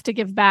 I have to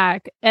give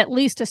back at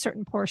least a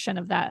certain portion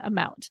of that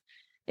amount.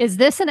 Is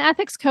this an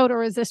ethics code,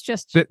 or is this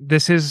just...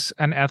 This is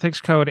an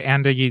ethics code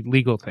and a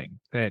legal thing.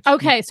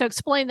 Okay, so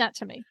explain that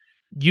to me.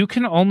 You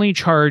can only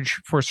charge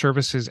for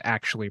services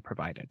actually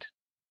provided.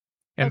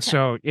 And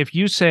so if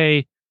you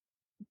say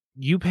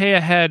you pay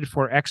ahead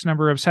for X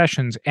number of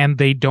sessions and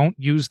they don't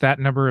use that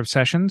number of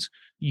sessions,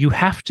 you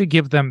have to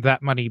give them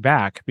that money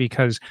back,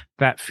 because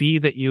that fee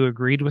that you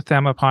agreed with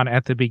them upon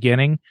at the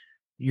beginning,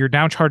 you're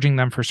now charging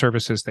them for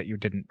services that you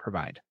didn't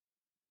provide.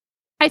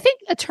 I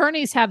think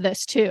attorneys have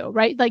this too,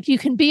 right? Like you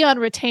can be on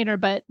retainer,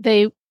 but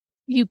they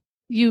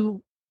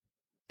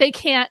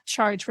can't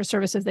charge for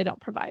services they don't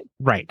provide.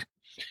 Right.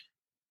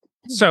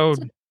 So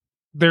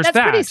there's that's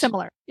that. Pretty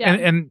similar. Yeah.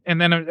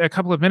 And then a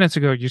couple of minutes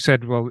ago, you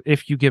said, well,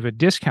 if you give a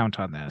discount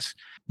on this,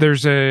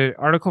 there's an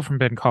article from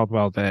Ben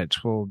Caldwell that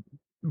we'll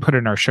put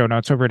in our show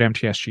notes over at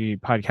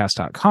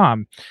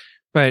mtsgpodcast.com.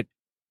 But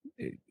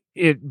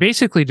it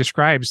basically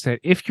describes that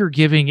if you're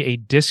giving a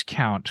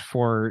discount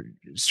for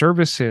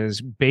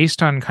services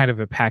based on kind of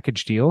a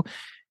package deal,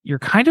 you're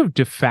kind of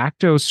de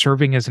facto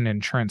serving as an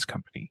insurance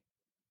company.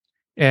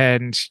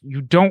 And you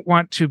don't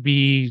want to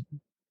be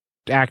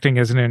acting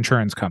as an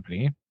insurance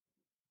company.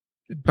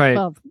 But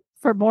well,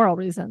 for moral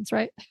reasons,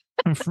 right?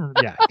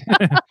 Yeah.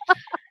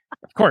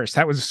 Of course,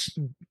 that was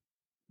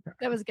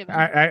given.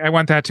 I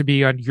want that to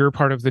be on your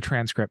part of the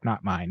transcript,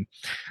 not mine.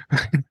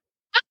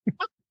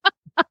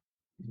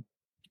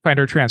 Find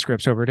our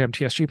transcripts over at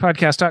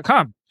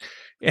mtsgpodcast.com.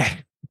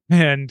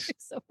 And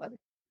it's so funny.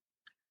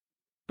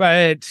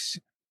 But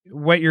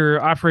what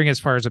you're offering as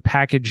far as a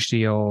package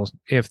deal,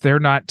 if they're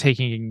not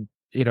taking,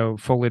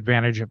 full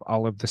advantage of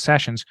all of the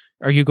sessions,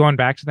 are you going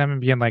back to them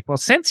and being like, well,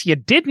 since you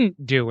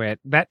didn't do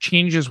it, that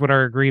changes what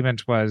our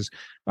agreement was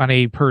on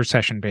a per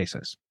session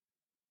basis?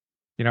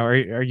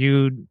 Are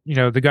you,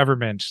 the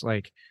government,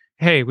 like,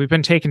 hey, we've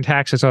been taking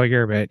taxes all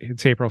year, but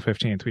it's April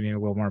 15th. We need a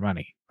little more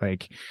money.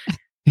 Like,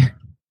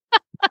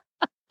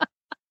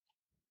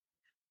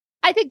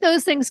 I think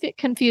those things get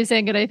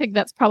confusing, and I think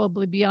that's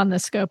probably beyond the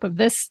scope of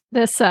this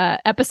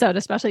episode,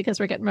 especially because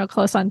we're getting real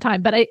close on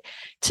time. But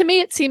to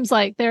me, it seems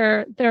like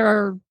there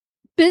are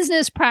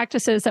business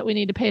practices that we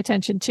need to pay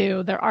attention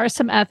to. There are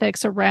some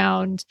ethics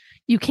around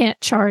you can't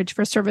charge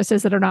for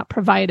services that are not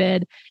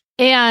provided,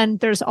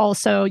 and there's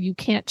also you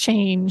can't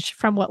change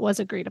from what was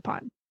agreed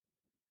upon.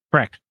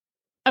 Correct.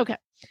 Okay.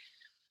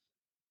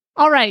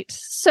 All right.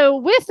 So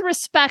with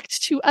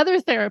respect to other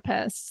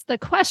therapists, the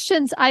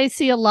questions I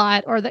see a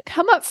lot, or that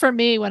come up for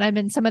me when I'm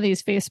in some of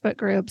these Facebook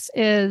groups,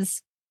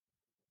 is,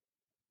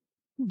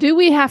 do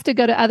we have to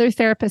go to other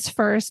therapists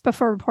first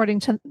before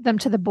reporting them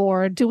to the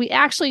board? Do we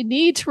actually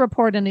need to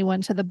report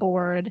anyone to the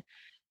board?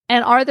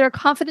 And are there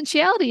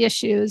confidentiality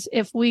issues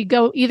if we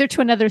go either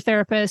to another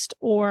therapist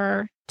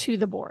or to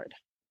the board?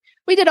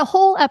 We did a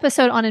whole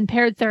episode on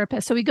impaired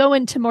therapists, so we go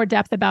into more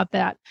depth about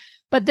that.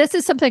 But this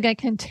is something I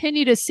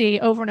continue to see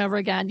over and over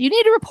again. You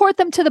need to report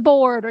them to the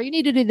board, or you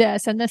need to do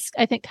this. And this,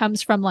 I think,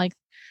 comes from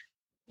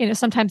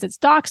sometimes it's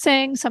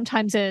doxing,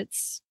 sometimes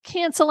it's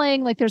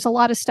canceling. Like there's a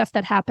lot of stuff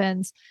that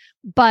happens.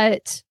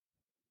 But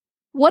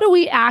what do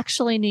we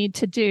actually need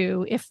to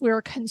do if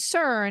we're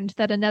concerned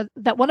that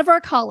that one of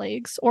our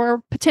colleagues,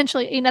 or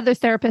potentially another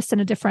therapist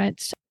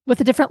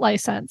with a different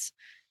license,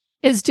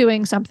 is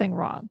doing something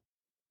wrong?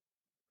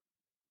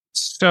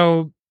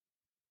 So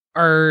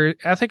our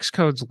ethics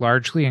codes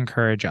largely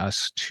encourage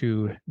us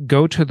to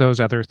go to those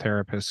other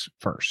therapists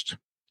first.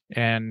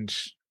 And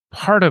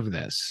part of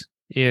this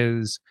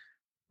is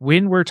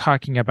when we're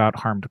talking about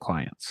harmed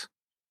clients,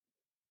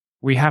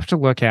 we have to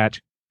look at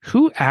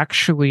who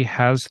actually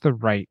has the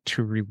right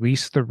to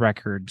release the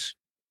records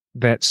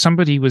that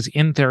somebody was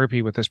in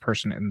therapy with this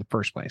person in the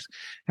first place.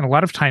 And a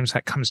lot of times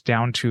that comes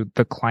down to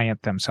the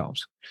client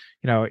themselves.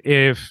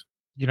 If,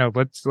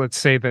 let's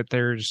say that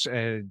there's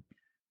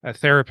a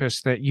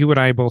therapist that you and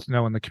I both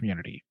know in the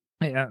community.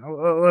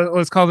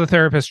 Let's call the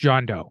therapist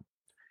John Doe.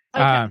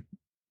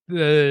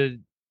 Okay.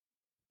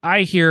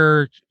 I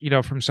hear,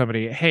 from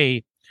somebody,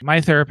 hey,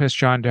 my therapist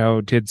John Doe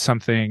did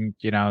something,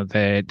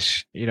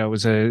 that,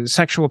 was a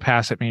sexual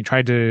pass at me,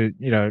 tried to,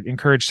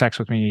 encourage sex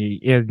with me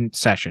in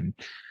session.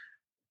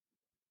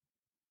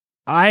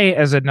 I,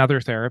 as another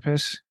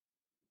therapist,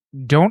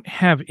 don't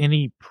have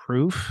any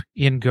proof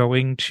in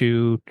going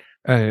to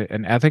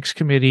an ethics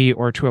committee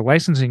or to a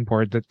licensing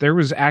board that there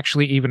was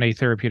actually even a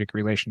therapeutic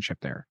relationship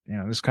there.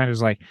 This kind of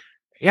is like,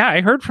 yeah,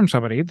 I heard from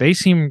somebody. They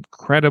seem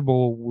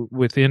credible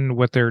within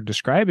what they're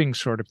describing,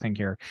 sort of thing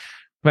here.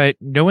 But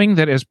knowing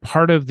that as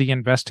part of the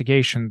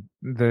investigation,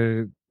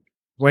 the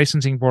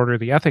licensing board or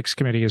the ethics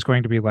committee is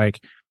going to be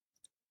like,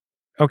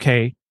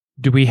 okay,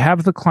 do we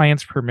have the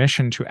client's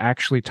permission to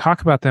actually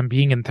talk about them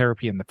being in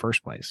therapy in the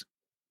first place?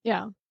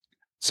 Yeah.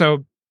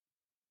 So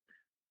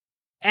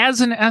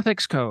as an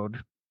ethics code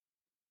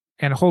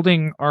and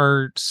holding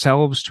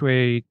ourselves to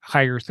a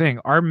higher thing,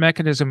 our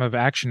mechanism of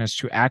action is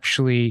to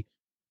actually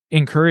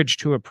encourage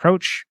to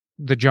approach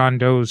the John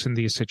Does in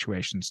these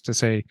situations to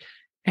say,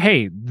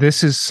 hey,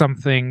 this is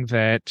something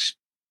that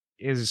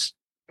is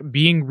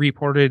being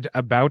reported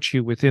about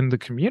you within the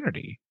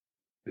community,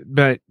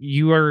 but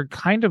you are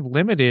kind of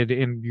limited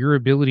in your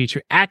ability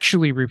to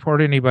actually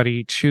report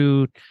anybody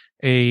to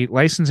a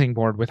licensing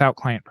board without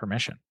client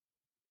permission.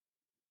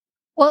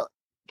 Well,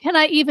 can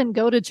I even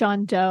go to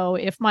John Doe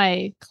if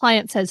my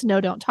client says,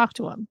 no, don't talk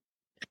to him?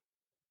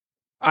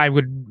 I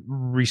would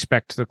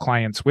respect the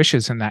client's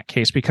wishes in that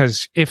case,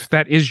 because if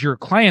that is your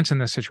client in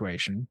this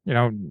situation,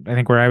 I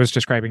think where I was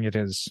describing it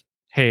is,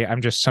 hey,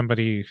 I'm just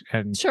somebody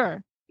and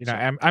sure.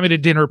 I'm at a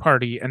dinner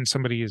party and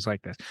somebody is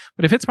like this.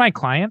 But if it's my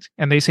client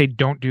and they say,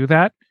 don't do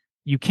that,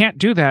 you can't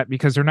do that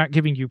because they're not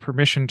giving you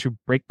permission to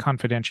break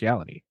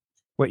confidentiality.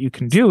 What you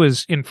can do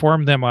is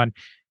inform them on,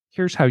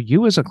 here's how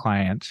you as a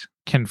client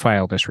can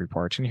file this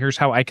report, and here's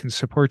how I can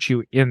support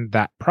you in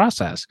that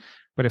process.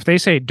 But if they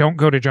say, don't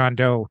go to John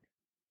Doe,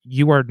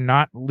 you are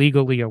not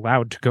legally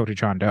allowed to go to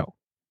John Doe.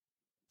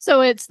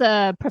 So it's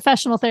the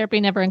professional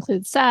therapy never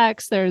includes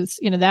sex. There's,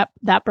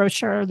 that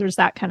brochure, there's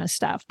that kind of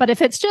stuff. But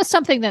if it's just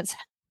something that's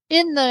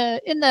in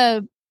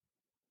the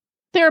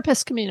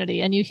therapist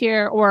community and you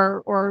hear,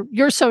 or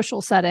your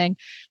social setting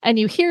and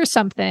you hear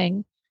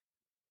something,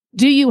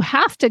 do you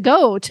have to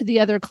go to the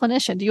other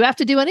clinician? Do you have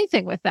to do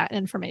anything with that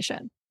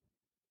information?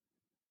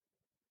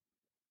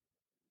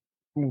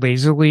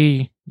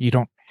 Lazily, you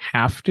don't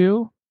have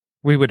to.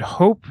 We would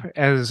hope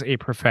as a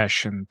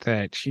profession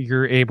that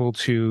you're able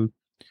to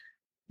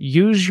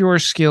use your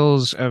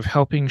skills of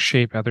helping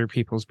shape other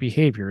people's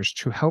behaviors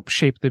to help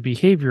shape the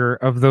behavior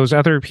of those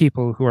other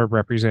people who are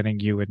representing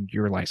you in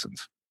your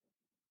license.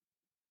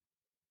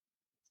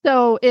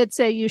 So it's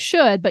a you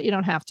should, but you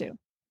don't have to.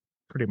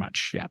 Pretty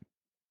much, yeah.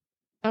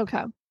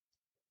 Okay.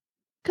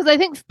 Because I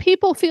think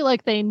people feel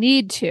like they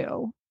need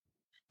to.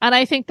 And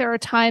I think there are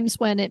times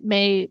when it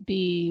may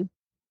be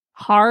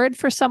hard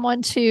for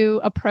someone to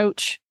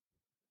approach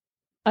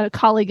a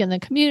colleague in the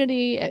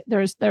community.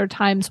 There are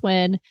times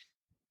when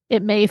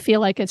it may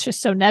feel like it's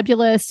just so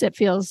nebulous. It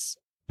feels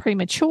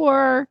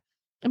premature.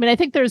 I mean, I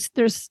think there's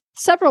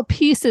several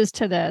pieces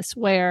to this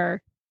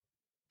where,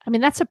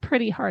 that's a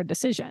pretty hard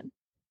decision.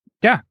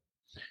 Yeah.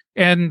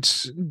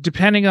 And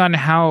depending on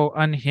how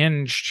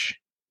unhinged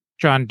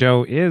John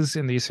Doe is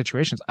in these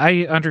situations,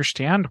 I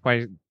understand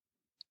why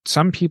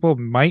some people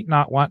might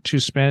not want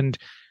to spend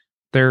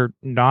their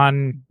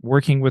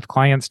non-working with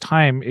clients'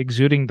 time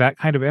exuding that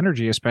kind of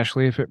energy,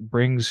 especially if it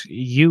brings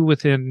you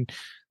within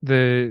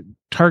the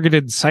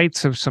targeted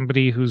sights of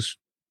somebody who's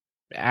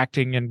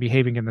acting and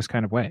behaving in this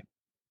kind of way.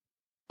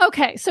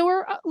 Okay, so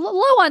we're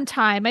low on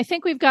time. I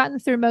think we've gotten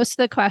through most of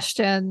the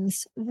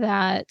questions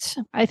that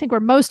I think were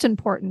most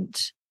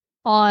important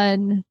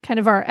on kind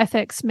of our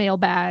ethics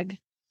mailbag.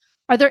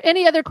 Are there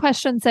any other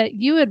questions that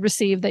you had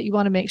received that you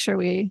want to make sure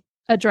we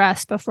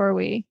address before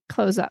we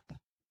close up?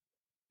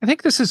 I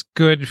think this is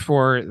good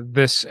for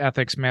this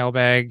ethics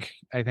mailbag.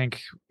 I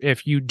think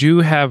if you do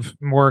have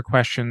more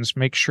questions,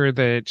 make sure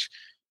that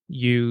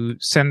you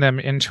send them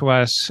into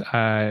us.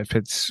 If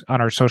it's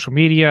on our social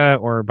media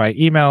or by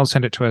email,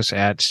 send it to us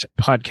at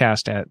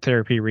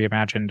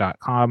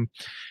podcast@therapyreimagined.com.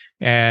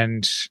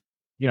 And,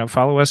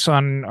 follow us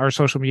on our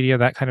social media,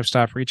 that kind of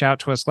stuff. Reach out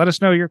to us. Let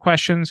us know your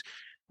questions.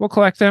 We'll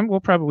collect them. We'll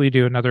probably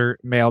do another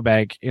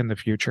mailbag in the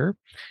future.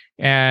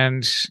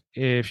 And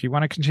if you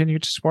want to continue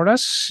to support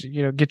us,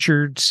 get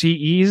your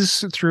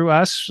CEs through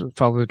us.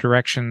 Follow the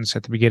directions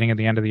at the beginning and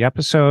the end of the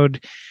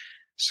episode.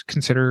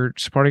 Consider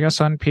supporting us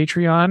on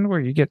Patreon,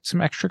 where you get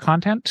some extra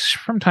content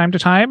from time to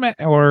time,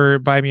 or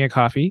buy me a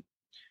coffee.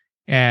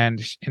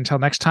 And until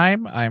next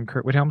time, I'm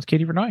Kurt Whithelm with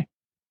Katie Vernoy.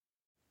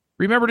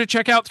 Remember to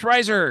check out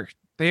Thrizer.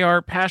 They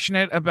are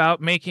passionate about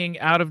making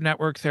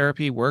out-of-network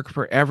therapy work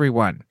for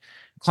everyone.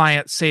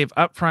 Clients save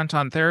upfront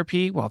on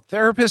therapy, while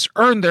therapists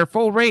earn their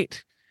full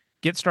rate.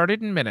 Get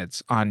started in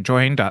minutes on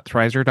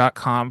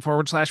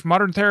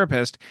join.thrizer.com/modern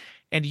therapist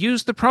and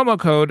use the promo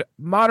code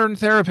Modern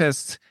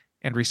Therapists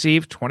and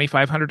receive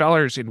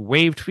 $2,500 in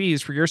waived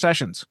fees for your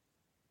sessions.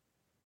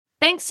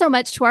 Thanks so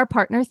much to our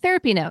partner,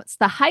 Therapy Notes,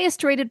 the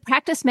highest rated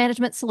practice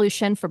management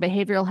solution for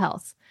behavioral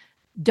health.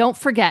 Don't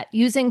forget,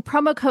 using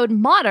promo code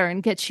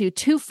MODERN gets you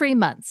 2 free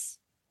months.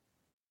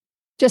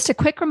 Just a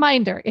quick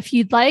reminder, if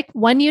you'd like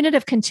 1 unit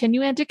of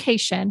continuing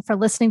education for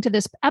listening to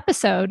this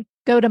episode,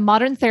 go to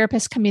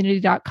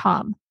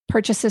moderntherapistcommunity.com.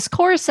 Purchase this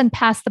course and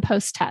pass the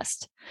post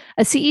test.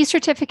 A CE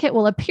certificate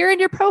will appear in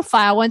your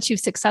profile once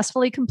you've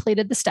successfully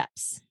completed the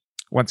steps.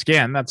 Once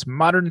again, that's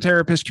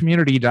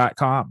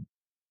moderntherapistcommunity.com.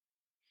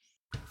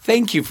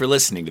 Thank you for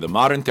listening to the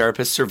Modern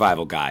Therapist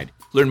Survival Guide.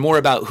 Learn more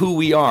about who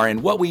we are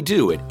and what we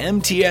do at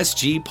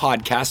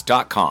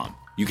mtsgpodcast.com.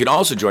 You can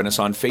also join us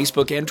on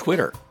Facebook and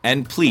Twitter.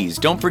 And please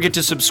don't forget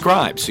to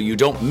subscribe so you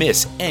don't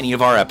miss any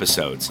of our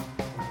episodes.